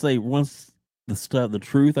once the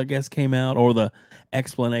truth, I guess, came out, or the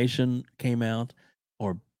explanation came out,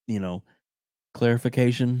 or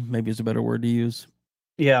clarification, maybe is a better word to use.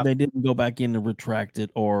 Yeah, They didn't go back in and retract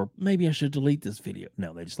it, or maybe I should delete this video.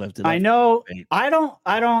 No, they just left it. I up. know. Right.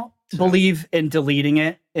 I don't believe in deleting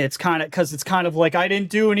it. It's kind of because it's kind of like I didn't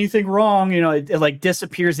do anything wrong. It like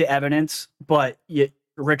disappears the evidence, but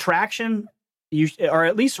retraction, or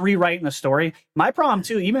at least rewriting the story. My problem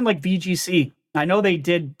too, even like VGC. I know they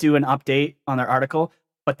did do an update on their article,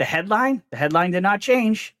 but the headline did not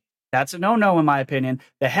change. That's a no-no in my opinion.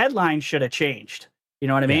 The headline should have changed. You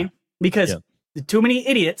know what I mean? Because too many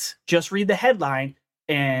idiots just read the headline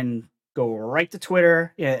and go right to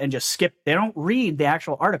Twitter and just skip. They don't read the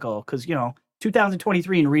actual article because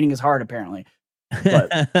 2023 and reading is hard apparently.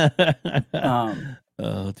 But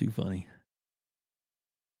oh, too funny.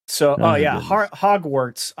 So, Oh, yeah, goodness.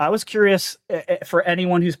 Hogwarts. I was curious for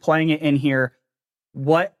anyone who's playing it in here,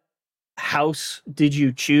 what house did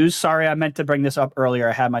you choose? Sorry, I meant to bring this up earlier.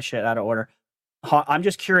 I had my shit out of order. I'm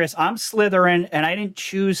just curious. I'm Slytherin, and I didn't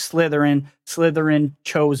choose Slytherin. Slytherin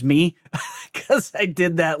chose me because I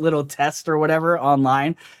did that little test or whatever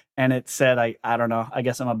online, and it said I don't know. I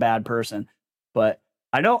guess I'm a bad person, but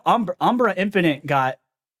I know Umbra Infinite got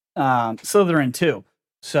Slytherin too,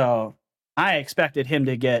 so I expected him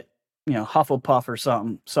to get Hufflepuff or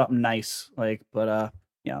something nice like, but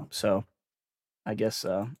so I guess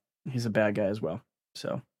he's a bad guy as well.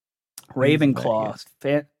 So Ravenclaw.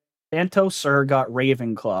 Fanto Sir got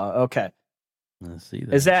Ravenclaw. Okay. Let's see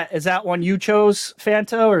that. Is that one you chose,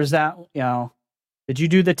 Fanto, or is that did you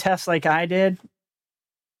do the test like I did?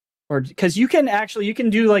 Or because you can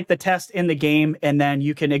do like the test in the game and then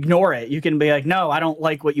you can ignore it. You can be like, no, I don't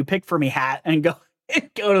like what you picked for me, hat, and go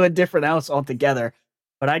to a different house altogether.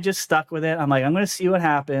 But I just stuck with it. I'm like, I'm gonna see what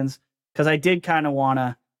happens because I did kind of want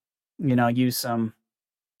to, use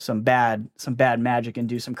some bad magic and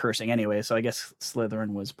do some cursing anyway. So I guess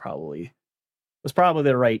Slytherin was probably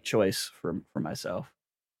the right choice for myself.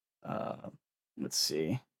 Let's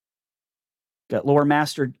see. Got Lore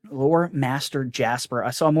Master Jasper. I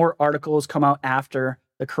saw more articles come out after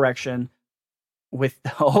the correction with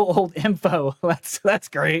old info. That's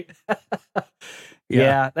great.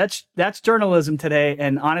 Yeah, that's journalism today,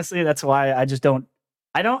 and honestly, that's why I just don't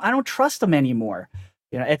trust them anymore.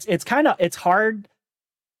 It's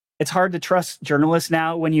hard to trust journalists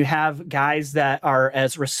now when you have guys that are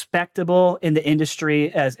as respectable in the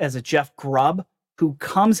industry as a Jeff Grubb, who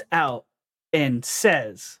comes out and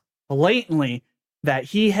says blatantly that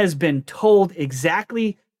he has been told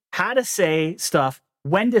exactly how to say stuff,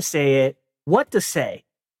 when to say it, what to say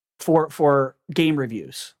for game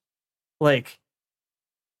reviews. Like,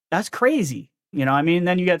 that's crazy. I mean,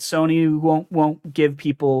 then you got Sony who won't give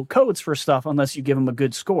people codes for stuff unless you give them a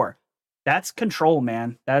good score. that's control,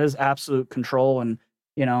 man. That is absolute control. And,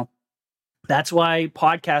 you know, that's why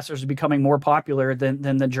podcasters are becoming more popular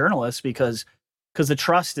than the journalists, because the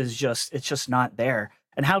trust is just not there.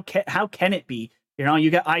 And how can it be? You know,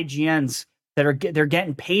 you got IGNs that they're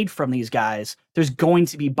getting paid from these guys. There's going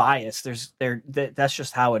to be bias. That's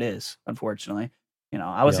just how it is, unfortunately. You know,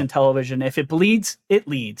 I was in television. If it bleeds, it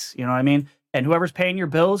leads. You know what I mean? And whoever's paying your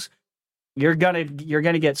bills, you're gonna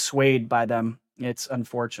get swayed by them. It's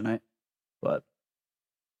unfortunate, but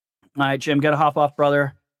all right, Jim, gotta hop off,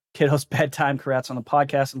 brother. Kiddo's bedtime. Congrats on the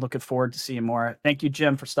podcast, and looking forward to seeing more. Thank you,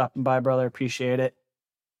 Jim, for stopping by, brother. Appreciate it.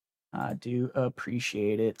 I do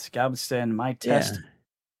appreciate it. Galveston, my test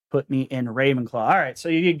put me in Ravenclaw. All right, so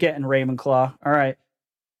you get in Ravenclaw. All right.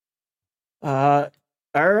 All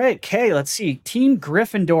right, okay, let's see. Team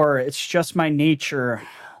Gryffindor, it's just my nature.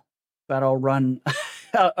 But I'll run.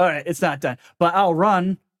 All right, it's not done. But I'll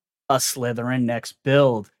run a Slytherin next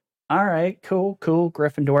build. All right, cool.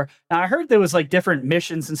 Gryffindor. Now I heard there was like different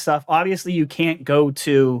missions and stuff. Obviously, you can't go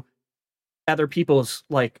to other people's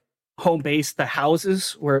like home base, the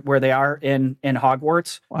houses where they are in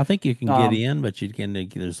Hogwarts. Well, I think you can get in, but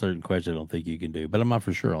there's certain questions I don't think you can do. But I'm not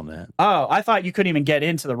for sure on that. Oh, I thought you couldn't even get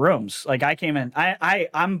into the rooms. Like I came in,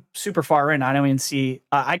 I'm super far in. I don't even see.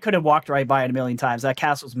 I could have walked right by it a million times. That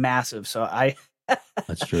castle's massive, so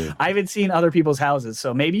That's true. I haven't seen other people's houses,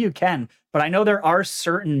 so maybe you can. But I know there are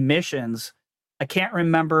certain missions. I can't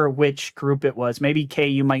remember which group it was. Maybe Kay,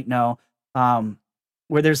 you might know.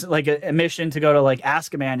 Where there's like a mission to go to like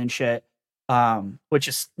Azkaban and shit. Which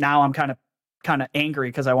is now I'm kind of angry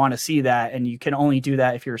because I want to see that, and you can only do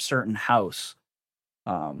that if you're a certain house.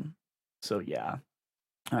 So yeah.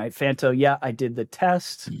 All right, Fanto. Yeah, I did the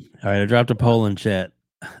test. All right, I dropped a poll in chat.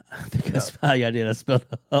 I think I did. I spelled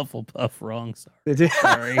Hufflepuff wrong.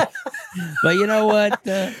 Sorry. But you know what?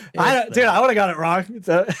 I would have got it wrong. It's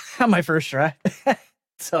on my first try.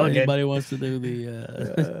 So anybody wants to do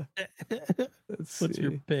the what's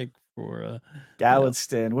your pick for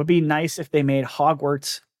Galveston? Would be nice if they made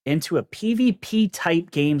Hogwarts into a PvP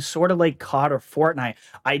type game, sort of like COD or Fortnite.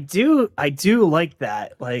 I do like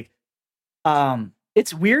that. Like,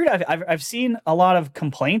 it's weird. I've seen a lot of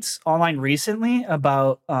complaints online recently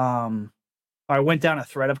about. I went down a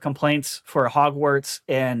thread of complaints for Hogwarts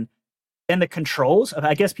and the controls.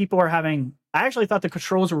 I guess people are having. I actually thought the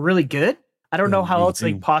controls were really good. I don't know how else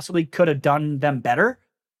they possibly could have done them better,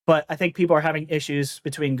 but I think people are having issues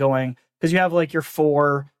between going because you have like your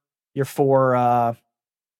four thingies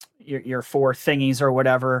or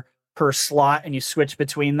whatever per slot, and you switch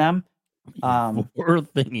between them. Four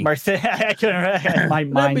thingies. My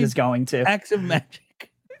mind is going to acts of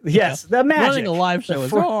magic. Yes, the magic. Running a live show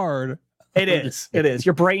is hard. It is.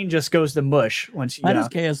 Your brain just goes to mush once you. How does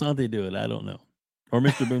Chaosante do it? I don't know. Or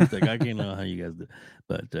Mr. Boomstick. I can't know how you guys do.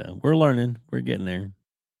 But we're learning. We're getting there.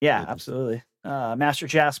 Yeah, absolutely. Master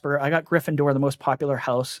Jasper, I got Gryffindor. The most popular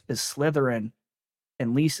house is Slytherin,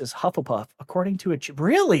 and Lise is Hufflepuff, according to it.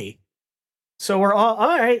 Really? So we're all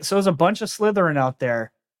right. So there's a bunch of Slytherin out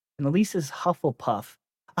there, and Lise is Hufflepuff.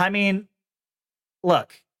 I mean,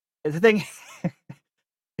 look, the thing.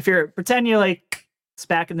 If you're pretend you're like it's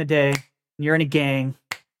back in the day, and you're in a gang,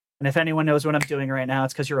 and if anyone knows what I'm doing right now,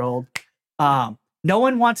 it's because you're old. No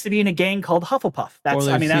one wants to be in a gang called Hufflepuff.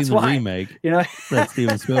 That's why. Remake, you know, that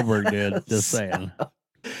Steven Spielberg did. Just saying.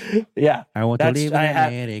 Yeah, I want to live in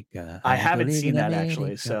America. I haven't seen that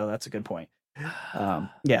actually, so that's a good point.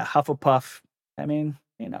 Yeah, Hufflepuff. I mean,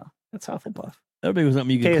 you know, that's Hufflepuff. That'd be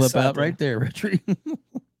something you could clip out right there, Richard.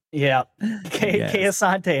 Yeah,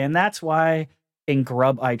 Chaosante, and that's why in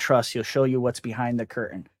Grub I Trust, he'll show you what's behind the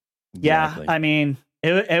curtain. Exactly. Yeah, I mean.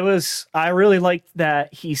 It was. I really liked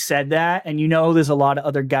that he said that, and you know, there's a lot of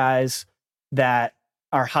other guys that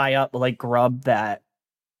are high up, like Grub, that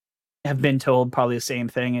have been told probably the same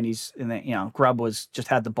thing, and Grub was just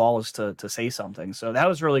had the balls to say something. So that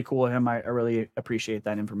was really cool of him. I really appreciate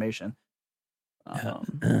that information.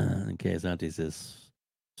 Okay, Santi says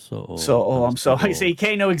I'm so I say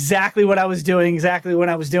Kay know exactly what I was doing, exactly when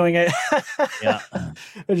I was doing it. Yeah.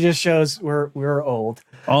 It just shows we're old.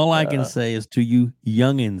 All I can say is to you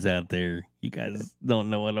youngins out there, you guys don't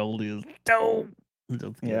know what old is.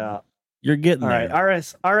 Yeah. You're getting all there.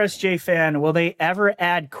 Right. RSJ fan, will they ever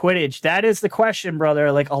add Quidditch? That is the question,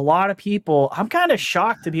 brother. Like a lot of people, I'm kind of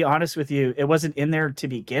shocked, to be honest with you. It wasn't in there to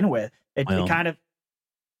begin with.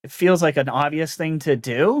 It feels like an obvious thing to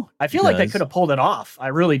do. I feel like they could have pulled it off. I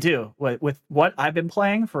really do. With what I've been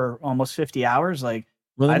playing for almost 50 hours, like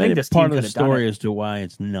I think this part of the story as to why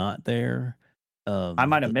it's not there. I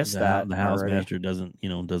might have missed that. The housemaster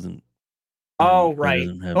doesn't. Oh, and right.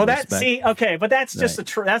 doesn't have Well, the that's respect. okay, but that's just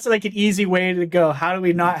that's like an easy way to go. How do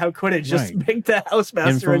we not have Quidditch? Just Right. make the And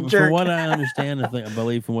housemaster a from jerk. what I understand, I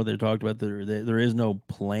believe from what they talked about, there is no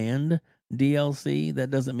planned DLC. That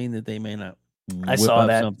doesn't mean that they may not I whip saw up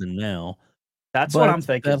that. something now. That's what But I'm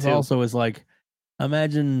thinking that's too. also is like,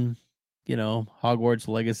 imagine, Hogwarts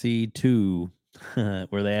Legacy 2,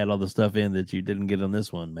 where they add all the stuff in that you didn't get on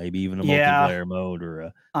this one. Maybe even a Yeah. multiplayer mode or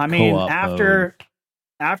a I mean, co-op mode.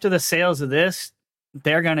 after the sales of this,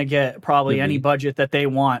 they're gonna get probably Could any be. budget that they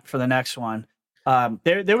want for the next one.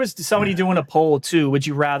 There was somebody doing a poll too. Would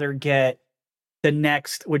you rather get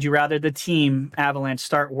would you rather the team Avalanche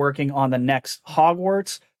start working on the next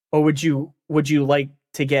Hogwarts, or would you like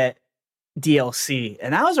to get DLC?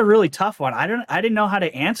 And that was a really tough one. I didn't know how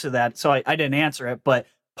to answer that, so I didn't answer it. But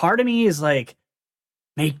part of me is like,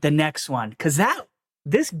 make the next one, because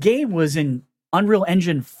this game was in Unreal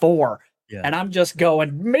Engine 4. Yeah. And I'm just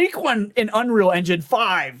going, make one in Unreal Engine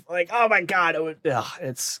 5. Like, oh my God,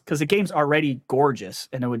 it's because the game's already gorgeous,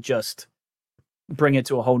 and it would just bring it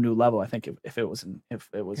to a whole new level. I think if it was in 5.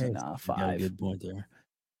 You got a good point there.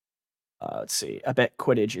 Let's see. I bet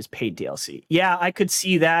Quidditch is paid DLC. Yeah, I could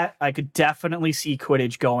see that. I could definitely see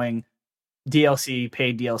Quidditch going DLC,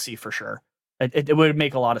 paid DLC for sure. It would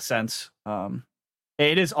make a lot of sense.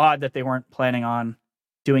 It is odd that they weren't planning on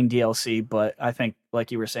doing DLC, but I think,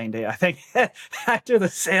 like you were saying, Dave, I think after the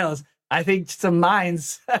sales, I think some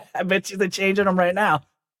minds, I bet you they're changing them right now.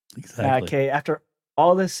 Exactly. Okay, after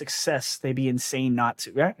all this success, they'd be insane not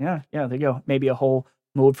to. Yeah, there you go. Maybe a whole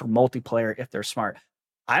mode for multiplayer if they're smart.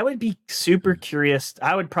 I would be super curious.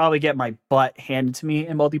 I would probably get my butt handed to me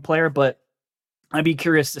in multiplayer, but I'd be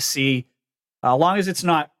curious to see, as long as it's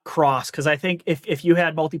not cross, because I think if you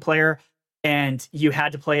had multiplayer and you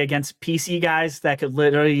had to play against PC guys that could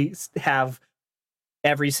literally have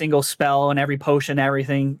every single spell and every potion,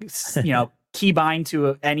 everything, key bind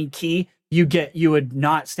to any key, you would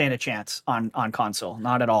not stand a chance on console,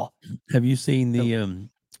 not at all. Have you seen the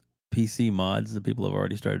PC mods that people have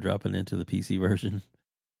already started dropping into the PC version?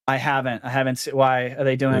 I haven't seen. Why are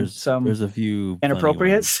they doing There's a few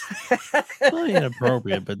inappropriate? Not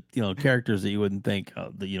inappropriate, but characters that you wouldn't think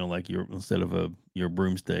that like instead of your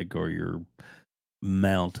broomstick or your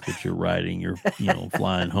mount that you're riding, you're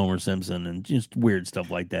flying Homer Simpson and just weird stuff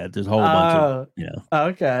like that. There's a whole bunch of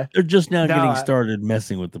Okay. They're just now getting started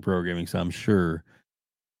messing with the programming, so I'm sure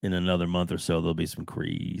in another month or so there'll be some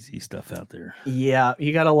crazy stuff out there. Yeah,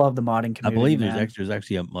 you gotta love the modding community. I believe man. there's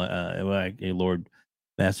actually a Lord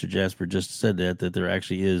Master Jasper just said that there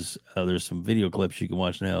actually is there's some video clips you can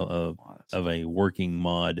watch now of a working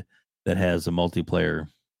mod that has a multiplayer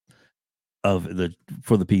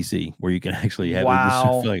for the PC where you can actually have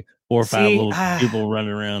just like 4 or 5 little people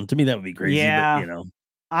running around. To me, that would be crazy. Yeah, but,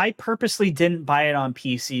 I purposely didn't buy it on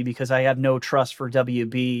PC because I have no trust for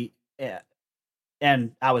WB,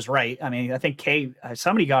 and I was right. I mean, I think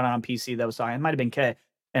somebody got it on PC that was talking. It might have been K,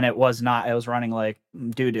 and it was not. It was running like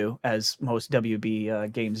doo-doo, as most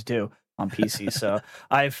WB games do on PC. So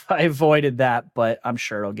I avoided that, but I'm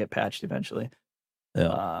sure it'll get patched eventually.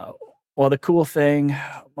 Yeah. Well, the cool thing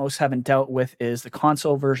most haven't dealt with is the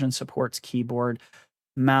console version supports keyboard,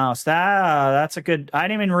 mouse. That's a good. I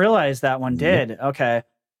didn't even realize that one did. Okay,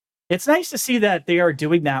 it's nice to see that they are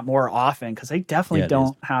doing that more often, because they definitely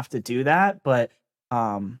don't have to do that. But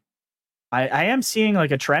I am seeing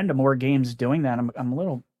like a trend of more games doing that. I'm a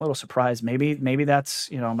little surprised. Maybe that's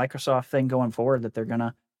a Microsoft thing going forward, that they're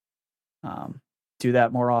gonna do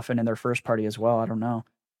that more often in their first party as well. I don't know.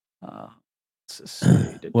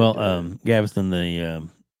 Well, Gaveston, the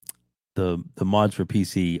mods for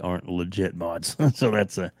PC aren't legit mods, so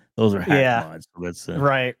those are hack mods. So that's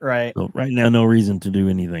right. So right now, no reason to do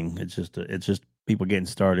anything. It's just people getting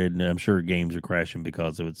started, and I'm sure games are crashing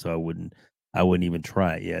because of it. So I wouldn't even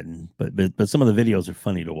try it yet. But some of the videos are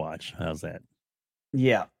funny to watch. How's that?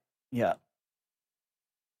 Yeah.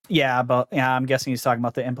 I'm guessing he's talking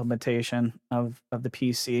about the implementation of the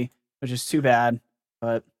PC, which is too bad.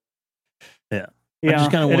 But yeah, I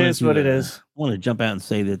just kind of it is what it is. I want to jump out and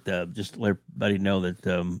say that just to let everybody know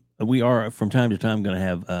that we are from time to time going to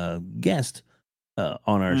have a guest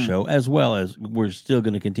on our show, as well as we're still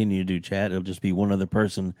going to continue to do chat. It'll just be one other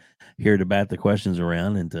person here to bat the questions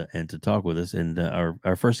around and to talk with us. And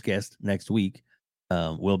our first guest next week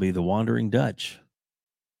will be the Wandering Dutch.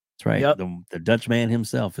 That's right. Yep. The Dutch man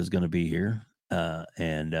himself is going to be here,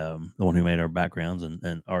 and the one who made our backgrounds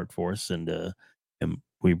and art for us, and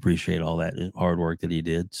we appreciate all that hard work that he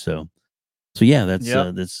did. So yeah,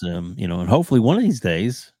 that's and hopefully one of these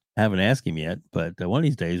days, I haven't asked him yet, but one of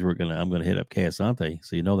these days I'm gonna hit up Kay Asante,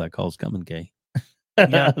 so that call's coming, Kay.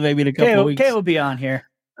 Yeah. Maybe in a couple of weeks. Kay will be on here.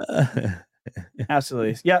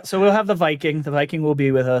 Absolutely. Yeah. So we'll have the Viking. The Viking will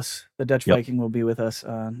be with us. The Dutch Yep. Viking will be with us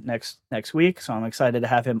next week. So I'm excited to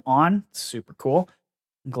have him on. It's super cool.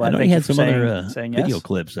 I'm glad. I know Thank you you had for some saying, other saying video yes.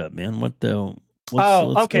 clips up, man. What the? Okay.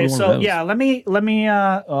 Let's go to one So of those. yeah, let me let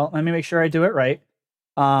me make sure I do it right.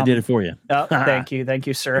 I did it for you. Thank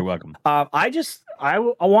you, sir. You're welcome. I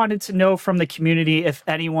wanted to know from the community if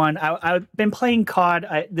anyone. I've been playing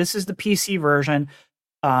COD. This is the PC version.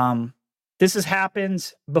 This has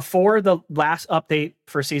happened before the last update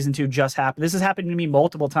for season 2 just happened. This has happened to me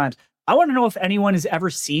multiple times. I want to know if anyone has ever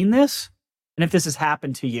seen this and if this has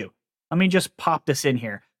happened to you. Let me just pop this in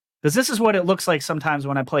here because this is what it looks like sometimes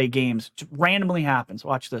when I play games. It just randomly happens.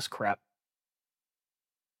 Watch this crap.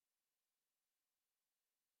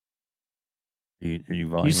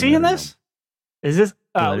 You seeing this? Is this?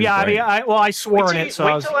 Oh yeah. I mean, I swore in it. So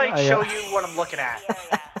wait till I show you what I'm looking at.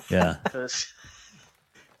 Yeah.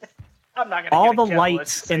 I'm not gonna all get the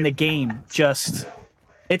lights in the game just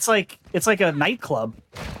it's like a nightclub.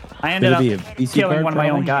 I ended up killing one of my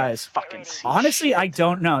own guys. Honestly, I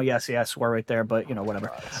don't know. Yes, I swore right there, but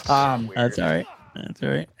whatever. That's all right. That's all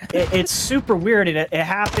right. It's super weird. It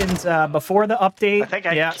happens before the update. I think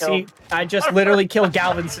I see, I just literally killed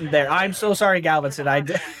Galvinson there. I'm so sorry, Galvinson. I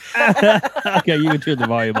did. Okay, you can turn the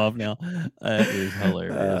volume off now. That is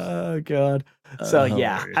hilarious. Oh god. So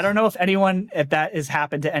yeah, hilarious. I don't know if that has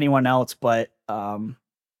happened to anyone else, but I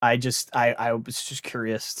was just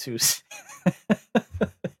curious to.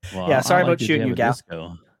 Well, yeah, sorry I like about that shooting have you, a Gal.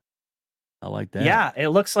 disco. I like that. Yeah, it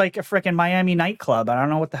looks like a freaking Miami nightclub. I don't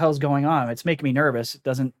know what the hell's going on. It's making me nervous. It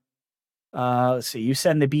doesn't. Let's see. You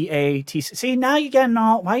send the BAT. See, now you're getting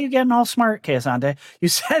all. Why are you getting all smart, Kasante? You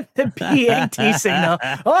send the BAT signal.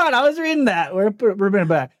 Hold on, I was reading that. We're bringing it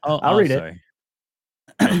back. I'll read it.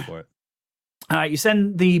 Go for it. All right, you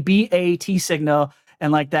send the BAT signal,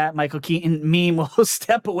 and like that, Michael Keaton meme will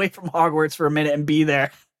step away from Hogwarts for a minute and be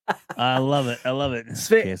there. I love it. I love it.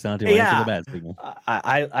 Yeah.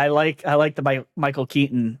 I like the Michael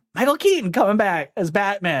Keaton. Michael Keaton coming back as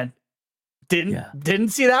Batman. Didn't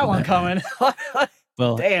see that one coming.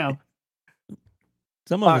 Well, damn.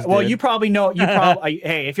 Some of us well, did. you probably know.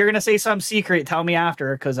 Hey, if you're gonna say something secret, tell me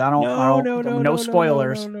after because I don't. No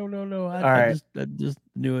spoilers. No. I just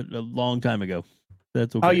knew it a long time ago.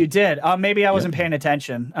 That's okay. Oh, you did? Maybe I wasn't paying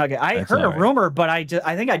attention. Okay, I heard a rumor, but I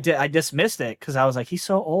think I dismissed it because I was like, he's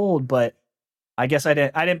so old. But I guess I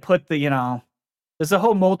didn't put the there's a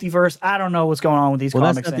whole multiverse. I don't know what's going on with these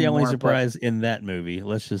comics that's not anymore, the only surprise in that movie.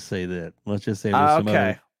 Let's just say that. Let's just say there's some okay.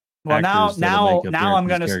 other Well, now I'm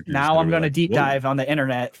gonna like, deep dive on the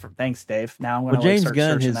internet. Thanks, Dave. Now I'm gonna. Well, James start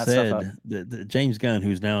Gunn searching has that stuff up. said that James Gunn,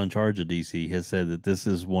 who's now in charge of DC, has said that this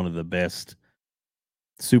is one of the best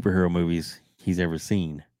superhero movies he's ever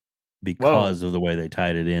seen because of the way they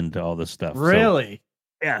tied it into all this stuff. Really?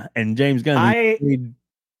 So, yeah. And James Gunn,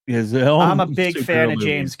 I'm a big fan of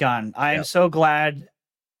James Gunn. I am so glad.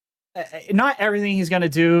 Not everything he's going to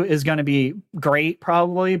do is going to be great,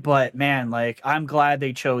 probably, but man, like, I'm glad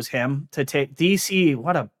they chose him to take DC.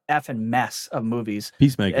 What a effing mess of movies.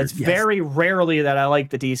 Peacemaker. It's very rarely that I like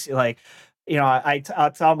the DC. Like,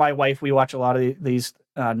 I'll tell my wife we watch a lot of these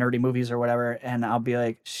nerdy movies or whatever, and I'll be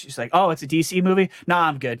like, she's like, "Oh, it's a DC movie." Nah,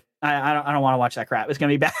 I'm good. I don't want to watch that crap. It's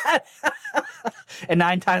gonna be bad. And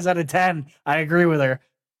 9 times out of 10, I agree with her.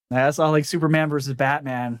 That's all like Superman versus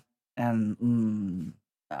Batman, and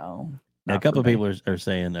no. A couple of people are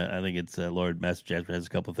saying, I think it's Lord Master Jasper has a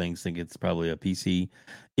couple of things. Think it's probably a PC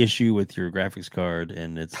issue with your graphics card,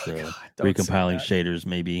 and it's recompiling shaders,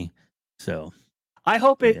 maybe. So I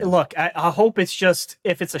hope it. Look, I hope it's just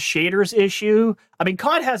if it's a shaders issue. I mean,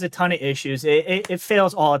 COD has a ton of issues. It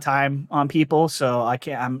fails all the time on people, so I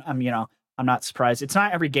can't. I'm not surprised. It's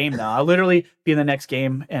not every game though. I'll literally be in the next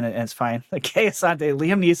game and it's fine. Like Asante,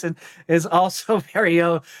 Liam Neeson is also very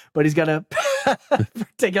young, but he's got a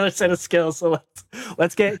particular set of skills. So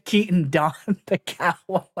let's get Keaton Don the cow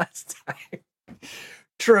one last time.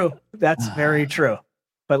 True. That's very true.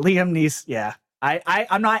 But Liam Neeson, yeah.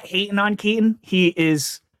 I'm not hating on Keaton.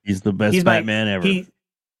 He's the best Batman ever.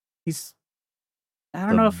 He's I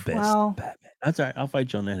don't know if Batman. That's all right. I'll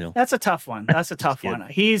fight you on that hill. That's a tough one. That's a tough one.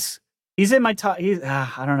 He's in my top.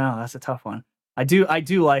 I don't know. That's a tough one. I do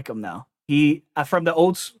like him though. He from the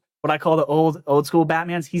what I call the old school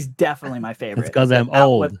Batmans. He's definitely my favorite. It's because I'm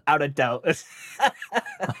old, without a doubt.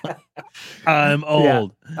 I'm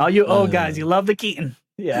old. Yeah. All you old guys, you love the Keaton.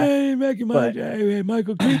 Yeah. Hey,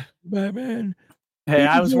 Michael Keaton, Batman. Hey,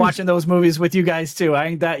 I was watching those movies with you guys too. I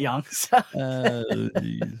ain't that young.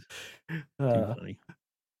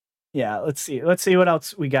 Yeah. Let's see what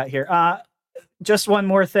else we got here. Just one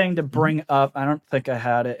more thing to bring up. I don't think I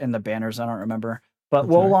had it in the banners. I don't remember. But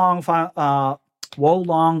Wolong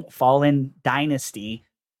Fallen Dynasty,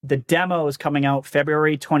 the demo is coming out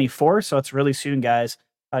February 24th, so it's really soon, guys.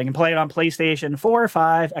 You can play it on PlayStation 4,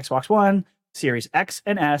 5, Xbox One, Series X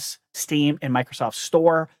and S, Steam, and Microsoft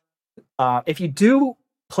Store. If you do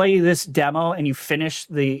play this demo and you finish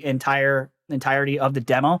the entirety of the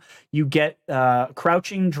demo, you get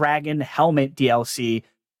Crouching Dragon Helmet DLC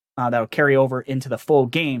that'll carry over into the full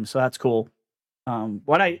game. So that's cool.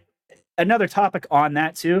 Another topic on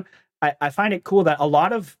that too, I find it cool that a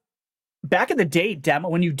lot of back in the day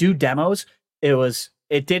when you do demos,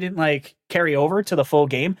 it didn't like carry over to the full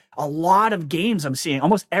game. A lot of games I'm seeing,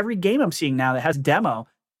 almost every game I'm seeing now that has demo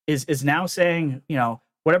is now saying,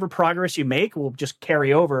 whatever progress you make will just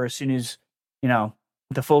carry over as soon as,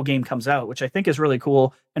 the full game comes out, which I think is really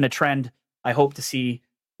cool and a trend I hope to see,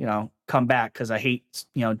 come back, because I hate,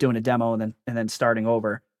 doing a demo and then starting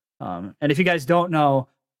over. And if you guys don't know,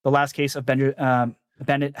 the last case of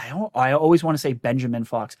I always want to say Benjamin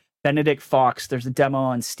Fox. Benedict Fox, there's a demo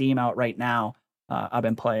on Steam out right now. I've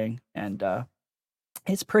been playing, and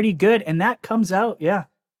it's pretty good. And that comes out,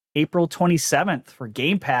 April 27th for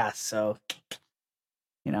Game Pass. So,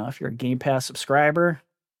 if you're a Game Pass subscriber,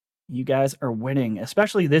 you guys are winning,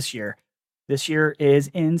 especially this year. This year is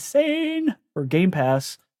insane for Game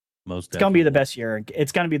Pass. It's going to be the best year.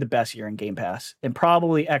 It's going to be the best year in Game Pass, and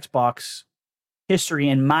probably Xbox history,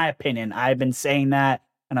 in my opinion. I've been saying that,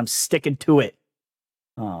 and I'm sticking to it.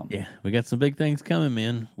 We got some big things coming,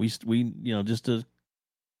 man. We just to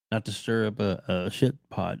not to stir up a shit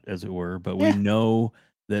pot, as it were, but we know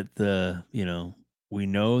that we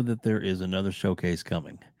know that there is another showcase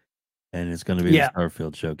coming, and it's going to be the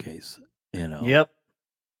Starfield showcase. Yep.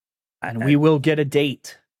 And we will get a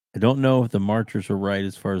date. I don't know if the Marchers were right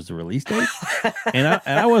as far as the release date, and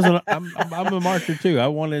I wasn't. I'm a Marcher too. I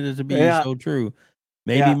wanted it to be so true.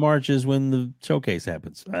 Maybe March is when the showcase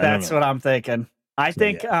happens. That's what I'm thinking. I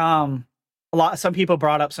think some people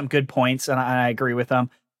brought up some good points, and I agree with them.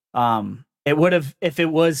 It would have if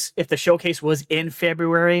the showcase was in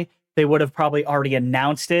February, they would have probably already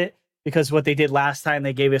announced it, because what they did last time,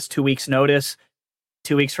 they gave us 2 weeks notice.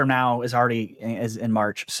 2 weeks from now is in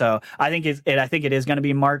March. So I think it is going to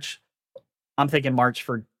be March. I'm thinking March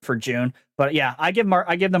for June. But yeah, I give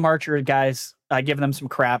the Marcher guys, I give them some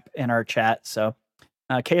crap in our chat. So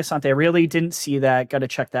Kay Asante, I really didn't see that. Got to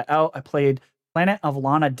check that out. I played Planet of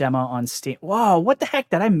Lana demo on Steam. Whoa, what the heck?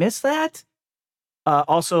 Did I miss that?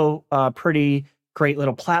 Also, pretty great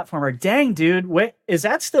little platformer. Dang, dude. Wait, is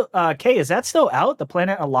that still Kay? Is that still out? The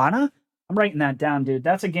Planet of Lana? I'm writing that down, dude.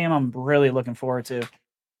 That's a game I'm really looking forward to.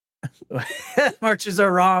 Marches are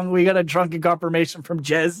wrong. We got a drunken confirmation from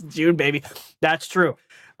Jez June, baby. That's true.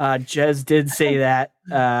 Jez did say that.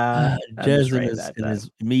 Jez in his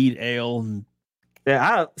mead ale.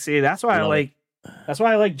 Yeah, that's why I like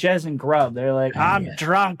Jez and Grub. They're like, I'm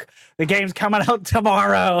drunk. The game's coming out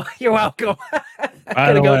tomorrow. You're welcome.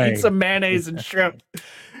 Gonna go eat some mayonnaise and shrimp.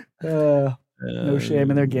 No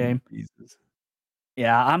shame in their game. Jesus.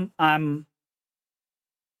 Yeah, I'm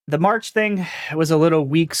the March thing was a little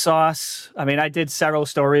weak sauce. I mean, I did several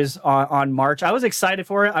stories on March. I was excited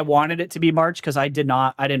for it. I wanted it to be March because I didn't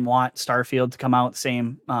want Starfield to come out the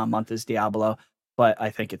same month as Diablo, but I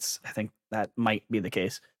think that might be the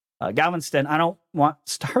case. Galveston, I don't want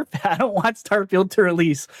Starfield to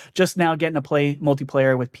release just now, getting to play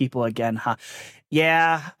multiplayer with people again, huh?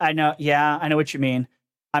 Yeah, I know. Yeah, I know what you mean.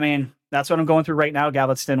 I mean, that's what I'm going through right now,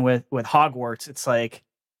 Galveston, with Hogwarts. It's like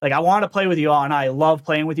I want to play with you all, and I love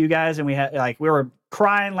playing with you guys. And we were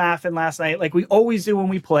crying, laughing last night, like we always do when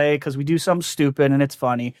we play, because we do something stupid and it's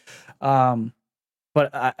funny. But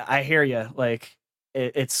I hear you. Like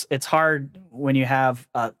it's hard when you have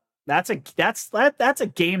that's a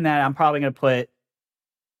game that I'm probably going to put,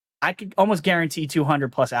 I could almost guarantee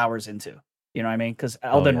 200 plus hours into, you know what I mean? Because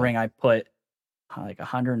Elden Ring, I put like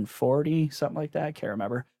 140, something like that. I can't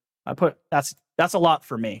remember. That's a lot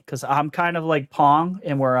for me, because I'm kind of like Pong,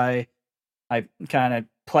 and where I kind of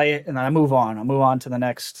play it and then I move on to the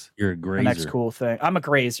next. You're a grazer. The next cool thing. I'm a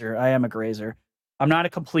grazer. I am a grazer. I'm not a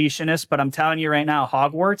completionist, but I'm telling you right now,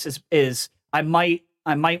 Hogwarts is I might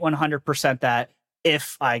 100% that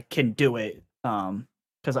if I can do it,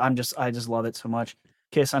 because I just love it so much.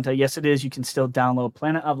 Okay, Santa, yes, it is. You can still download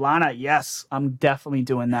Planet of Lana. Yes, I'm definitely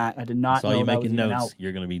doing that. I did not know you that making was notes. out.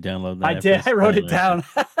 You're going to be downloading that. I did. I wrote it down.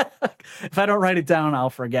 If I don't write it down, I'll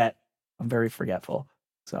forget. I'm very forgetful.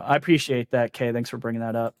 So I appreciate that, Kay. Thanks for bringing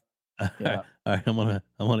that up. Yeah. All right, I'm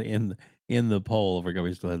gonna end the poll. I forgot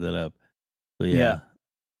we still had that up. So yeah.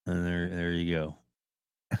 And there you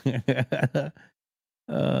go.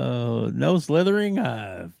 No slithering.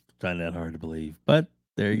 I find that hard to believe, but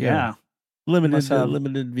there you go. limited have-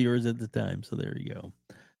 limited viewers at the time. So there you go.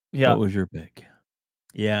 Yeah. What was your pick?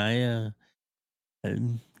 Yeah,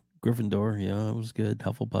 Gryffindor. Yeah, it was good.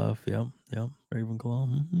 Hufflepuff. Yeah.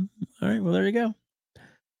 Ravenclaw. All right. Well, there you go.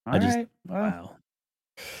 All right. Well, Wow.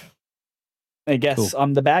 I guess Cool.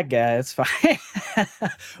 I'm the bad guy. It's fine.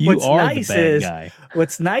 You are the bad guy.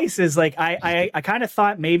 What's nice is like I kind of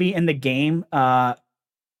thought maybe in the game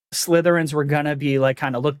Slytherins were gonna be like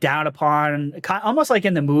kind of looked down upon, almost like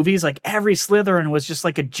in the movies. Like every Slytherin was just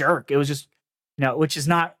like a jerk. It was just which is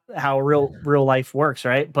not how real life works,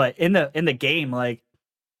 right? But in the game, like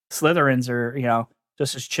Slytherins are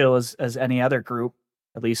just as chill as any other group,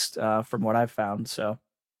 at least from what I've found. So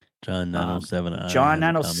John 907. John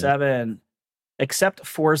 907. Except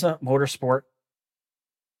Forza Motorsport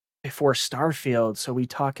before Starfield. So we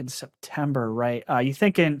talk in September, right? You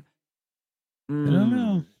thinking? I don't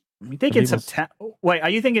know. You thinking September? Wait, are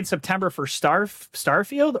you thinking September for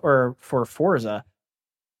Starfield or for Forza?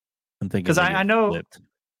 I'm thinking because I know flipped.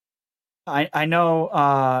 I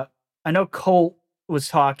know Colt was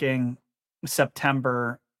talking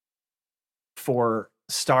September for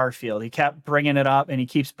Starfield. He kept bringing it up, and he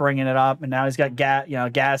keeps bringing it up, and now he's got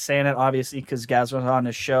Gaz saying it, obviously, because Gaz was on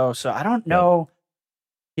the show. So I don't know,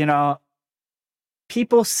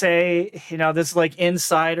 people say, this is like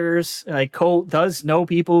insiders, like Colt does know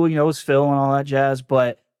people, he knows Phil and all that jazz,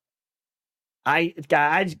 but I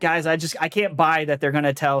can't buy that they're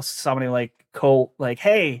gonna tell somebody like Colt, like,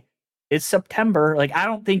 hey, it's September. Like, I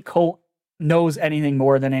don't think Colt knows anything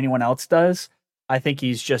more than anyone else does. I think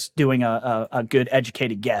he's just doing a good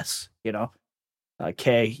educated guess,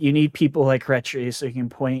 Okay, you need people like Retri so you can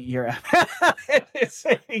point your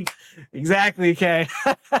exactly, Kay.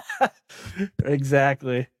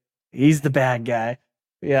 Exactly. He's the bad guy.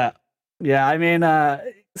 Yeah. I mean,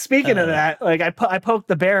 speaking of that, like I poked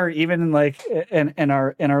the bear even in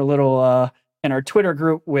our little in our Twitter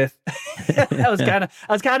group with I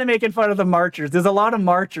was kind of making fun of the marchers. There's a lot of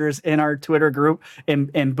marchers in our Twitter group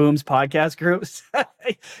in Boom's podcast groups.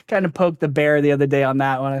 I kind of poked the bear the other day on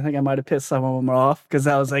that one. I think I might have pissed some of them off because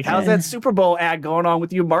I was like, how's that Super Bowl ad going on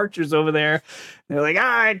with you marchers over there? And they're like,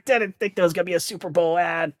 I didn't think there was gonna be a Super Bowl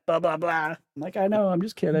ad, blah blah blah. I'm like, I know, I'm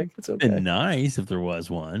just kidding. It's okay. It'd been nice if there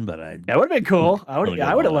was one, but that would have been cool. I would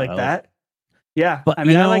have liked that. Yeah. But I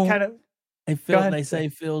mean, I like kind of they say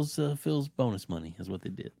Phil's bonus money is what they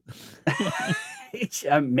did.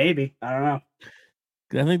 Maybe. I don't know.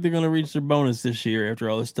 I think they're going to reach their bonus this year after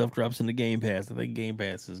all this stuff drops into Game Pass. I think Game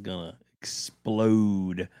Pass is going to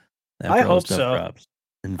explode. I hope so. Drops.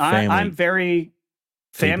 And I'm very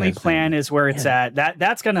family plan is where it's at.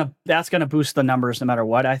 That's gonna boost the numbers no matter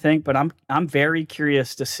what, I think. But I'm very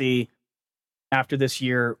curious to see after this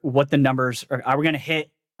year what the numbers are. Are we gonna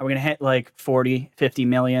hit like 40, 50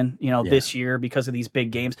 million, this year because of these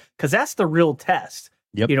big games? Because that's the real test.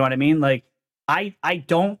 Yep. You know what I mean? Like I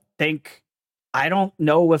don't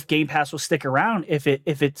know if Game Pass will stick around if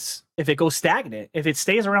it goes stagnant. If it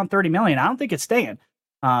stays around 30 million, I don't think it's staying.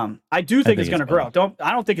 I do think it's going to grow.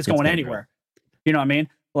 I don't think it's going anywhere. You know what I mean?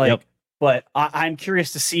 Like, but I'm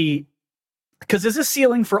curious to see, because there's a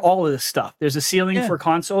ceiling for all of this stuff. There's a ceiling for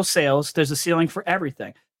console sales. There's a ceiling for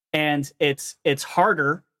everything, and it's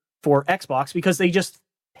harder for Xbox because they just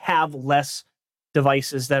have less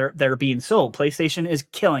devices that are being sold. PlayStation is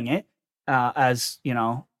killing it, as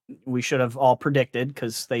we should have all predicted,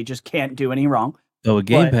 because they just can't do any wrong. So with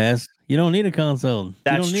Game Pass, you don't need a console.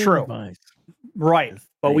 That's true. Right.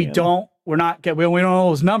 But we don't know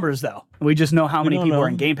those numbers though. We just know how many people are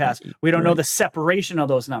in Game Pass. We don't know the separation of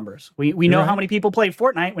those numbers. We know how many people played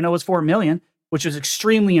Fortnite. We know it was 4 million, which is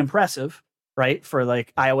extremely impressive, right? For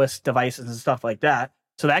like iOS devices and stuff like that.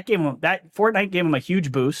 So that Fortnite gave them a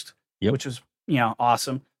huge boost, which was,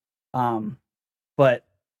 awesome. But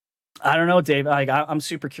I don't know, Dave. I'm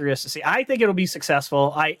super curious to see. I think it'll be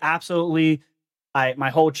successful. My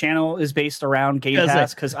whole channel is based around Game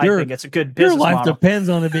Pass because I think it's a good business model. Your life depends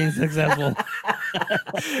on it being successful.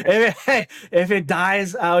 if it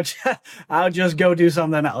dies, I'll just go do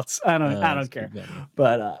something else. I don't care.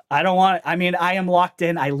 But I don't want. I mean, I am locked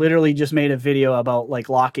in. I literally just made a video about like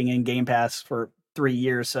locking in Game Pass for 3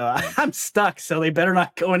 years, so I'm stuck. So they better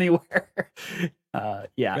not go anywhere.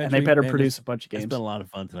 And they better produce a bunch of games. It's been a lot of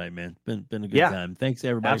fun tonight, man. Been a good time. Thanks to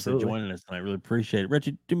everybody for joining us tonight. Really appreciate it.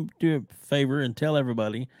 Richard, do a favor and tell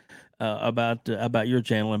everybody about your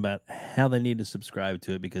channel and about how they need to subscribe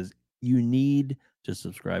to it, because you need to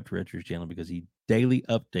subscribe to Richard's channel because he daily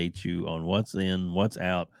updates you on what's in, what's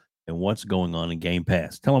out, and what's going on in Game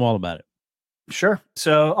Pass. Tell them all about it. Sure.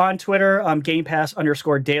 So on Twitter, Game Pass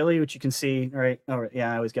 _daily, which you can see right. Oh,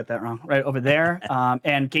 yeah, I always get that wrong. Right over there.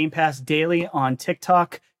 And Game Pass Daily on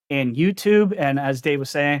TikTok and YouTube. And as Dave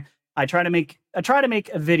was saying, I try to make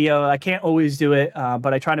a video. I can't always do it,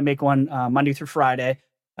 but I try to make one Monday through Friday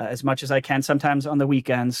as much as I can, sometimes on the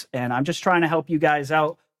weekends. And I'm just trying to help you guys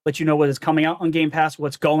out, let you know what is coming out on Game Pass,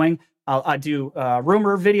 what's going. I do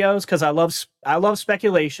rumor videos because I love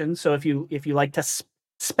speculation. So if you like to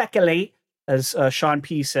speculate, as Sean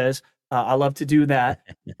P says, I love to do that.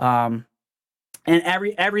 And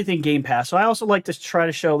everything Game Pass. So I also like to try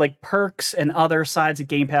to show like perks and other sides of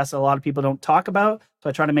Game Pass that a lot of people don't talk about. So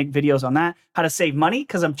I try to make videos on that, how to save money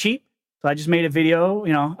because I'm cheap. So I just made a video,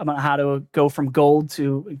 about how to go from gold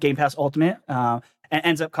to Game Pass Ultimate. And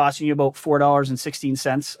ends up costing you about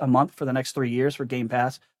 $4.16 a month for the next 3 years for Game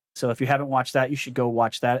Pass. So if you haven't watched that, you should go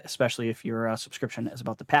watch that, especially if your subscription is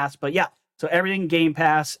about to pass. But yeah, so everything Game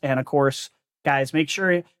Pass. And of course, guys, make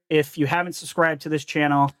sure if you haven't subscribed to this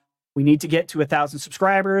channel, we need to get to 1,000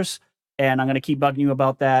 subscribers, and I'm going to keep bugging you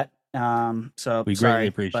about that. So we greatly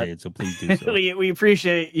appreciate it. So please do so. we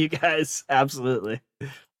appreciate you guys. Absolutely.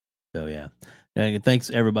 So yeah. And thanks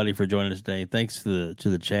everybody for joining us today. Thanks to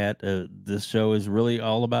the chat. This show is really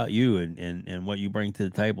all about you and what you bring to the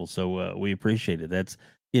table. So we appreciate it. That's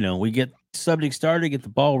we get subject started, get the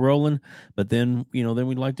ball rolling, but then then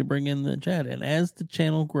we'd like to bring in the chat. And as the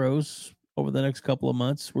channel grows over the next couple of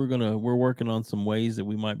months, we're working on some ways that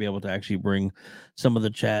we might be able to actually bring some of the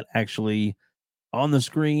chat actually on the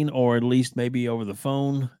screen, or at least maybe over the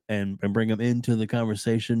phone, and bring them into the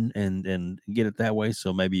conversation and get it that way.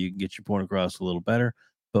 So maybe you can get your point across a little better.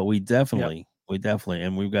 But we definitely,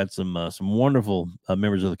 and we've got some wonderful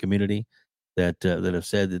members of the community that have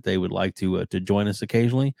said that they would like to join us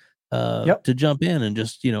occasionally. To jump in and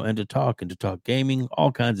just and to talk gaming, all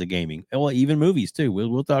kinds of gaming, well, even movies too.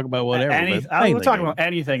 We'll talk about whatever. We'll talk about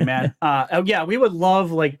anything, man. Yeah, we would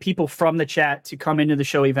love like people from the chat to come into the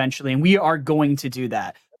show eventually, and we are going to do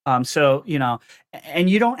that. So and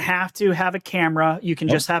you don't have to have a camera. You can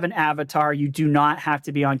just have an avatar. You do not have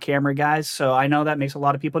to be on camera, guys. So I know that makes a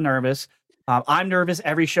lot of people nervous. I'm nervous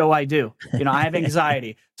every show I do. I have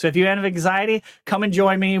anxiety. So if you have anxiety, come and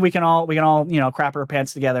join me. We can all crap our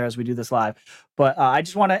pants together as we do this live. But I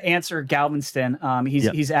just want to answer Galveston.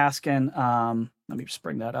 He's asking. Let me just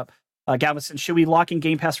bring that up. Galveston, should we lock in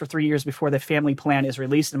Game Pass for 3 years before the family plan is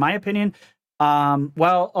released? In my opinion,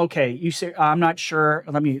 well, okay. You say I'm not sure.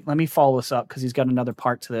 Let me follow this up because he's got another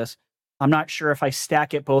part to this. I'm not sure if I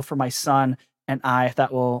stack it both for my son and I, if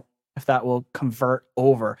that will convert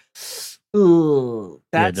over. Ooh,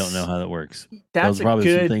 I don't know how that works. That's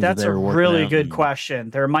a really good question.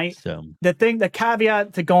 There might the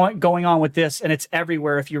caveat to going on with this, and it's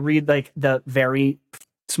everywhere. If you read like the very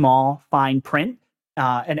small fine print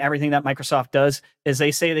and everything that Microsoft does, is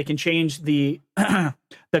they say they can change the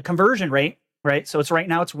the conversion rate, right? So it's right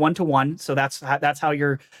now it's 1-to-1. So that's how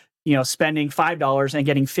you're spending $5 and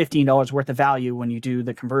getting $15 worth of value when you do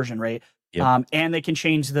the conversion rate. Yep. And they can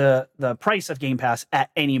change the price of Game Pass at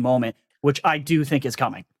any moment, which I do think is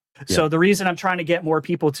coming. Yeah. So the reason I'm trying to get more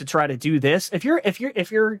people to try to do this, if you're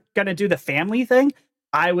going to do the family thing,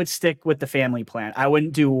 I would stick with the family plan. I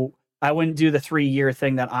wouldn't do the 3-year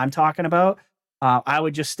thing that I'm talking about. I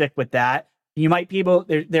would just stick with that. You might be able,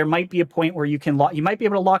 there might be a point where you might be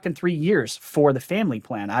able to lock in 3 years for the family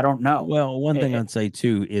plan. I don't know. Well, one thing I'd say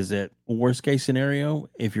too is that worst case scenario,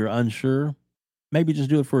 if you're unsure, maybe just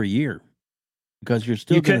do it for a year, because you're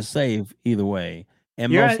still going to save either way.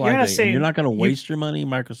 And most likely, you're not going to waste your money.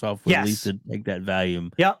 Microsoft will at least take that value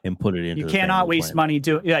and put it into. You cannot waste money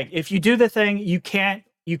doing if you do the thing, you can't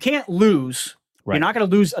lose. Right. You're not going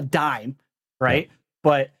to lose a dime, right? Yep.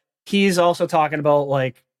 But he's also talking about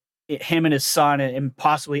like him and his son and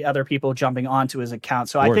possibly other people jumping onto his account.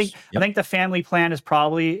 So I think the family plan is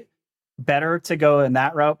probably better to go in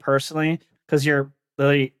that route personally, because you're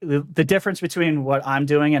the difference between what I'm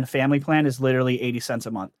doing and a family plan is literally 80 cents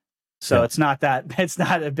a month. So it's not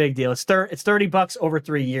a big deal. It's $30 over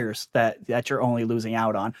 3 years that you're only losing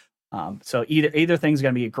out on. So either thing's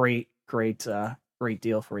going to be a great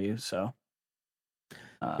deal for you. So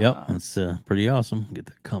that's pretty awesome. Get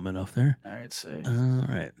that comment off there. All right, so all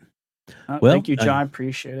right. Well, thank you, John.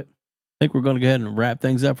 Appreciate it. I think we're going to go ahead and wrap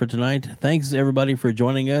things up for tonight. Thanks everybody for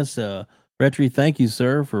joining us. Retri, thank you,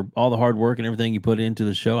 sir, for all the hard work and everything you put into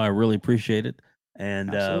the show. I really appreciate it.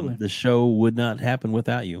 And the show would not happen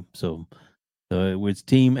without you. So it was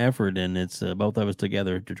team effort, and it's both of us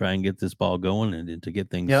together to try and get this ball going and to get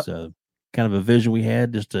things kind of a vision we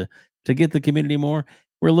had just to get the community more.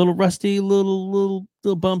 We're a little rusty, little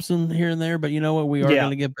bumps in here and there, but you know what? We are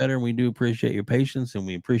going to get better, and we do appreciate your patience, and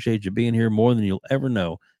we appreciate you being here more than you'll ever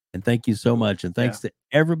know. And thank you so much. And thanks to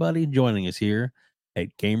everybody joining us here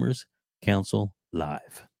at Gamers Council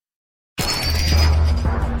Live.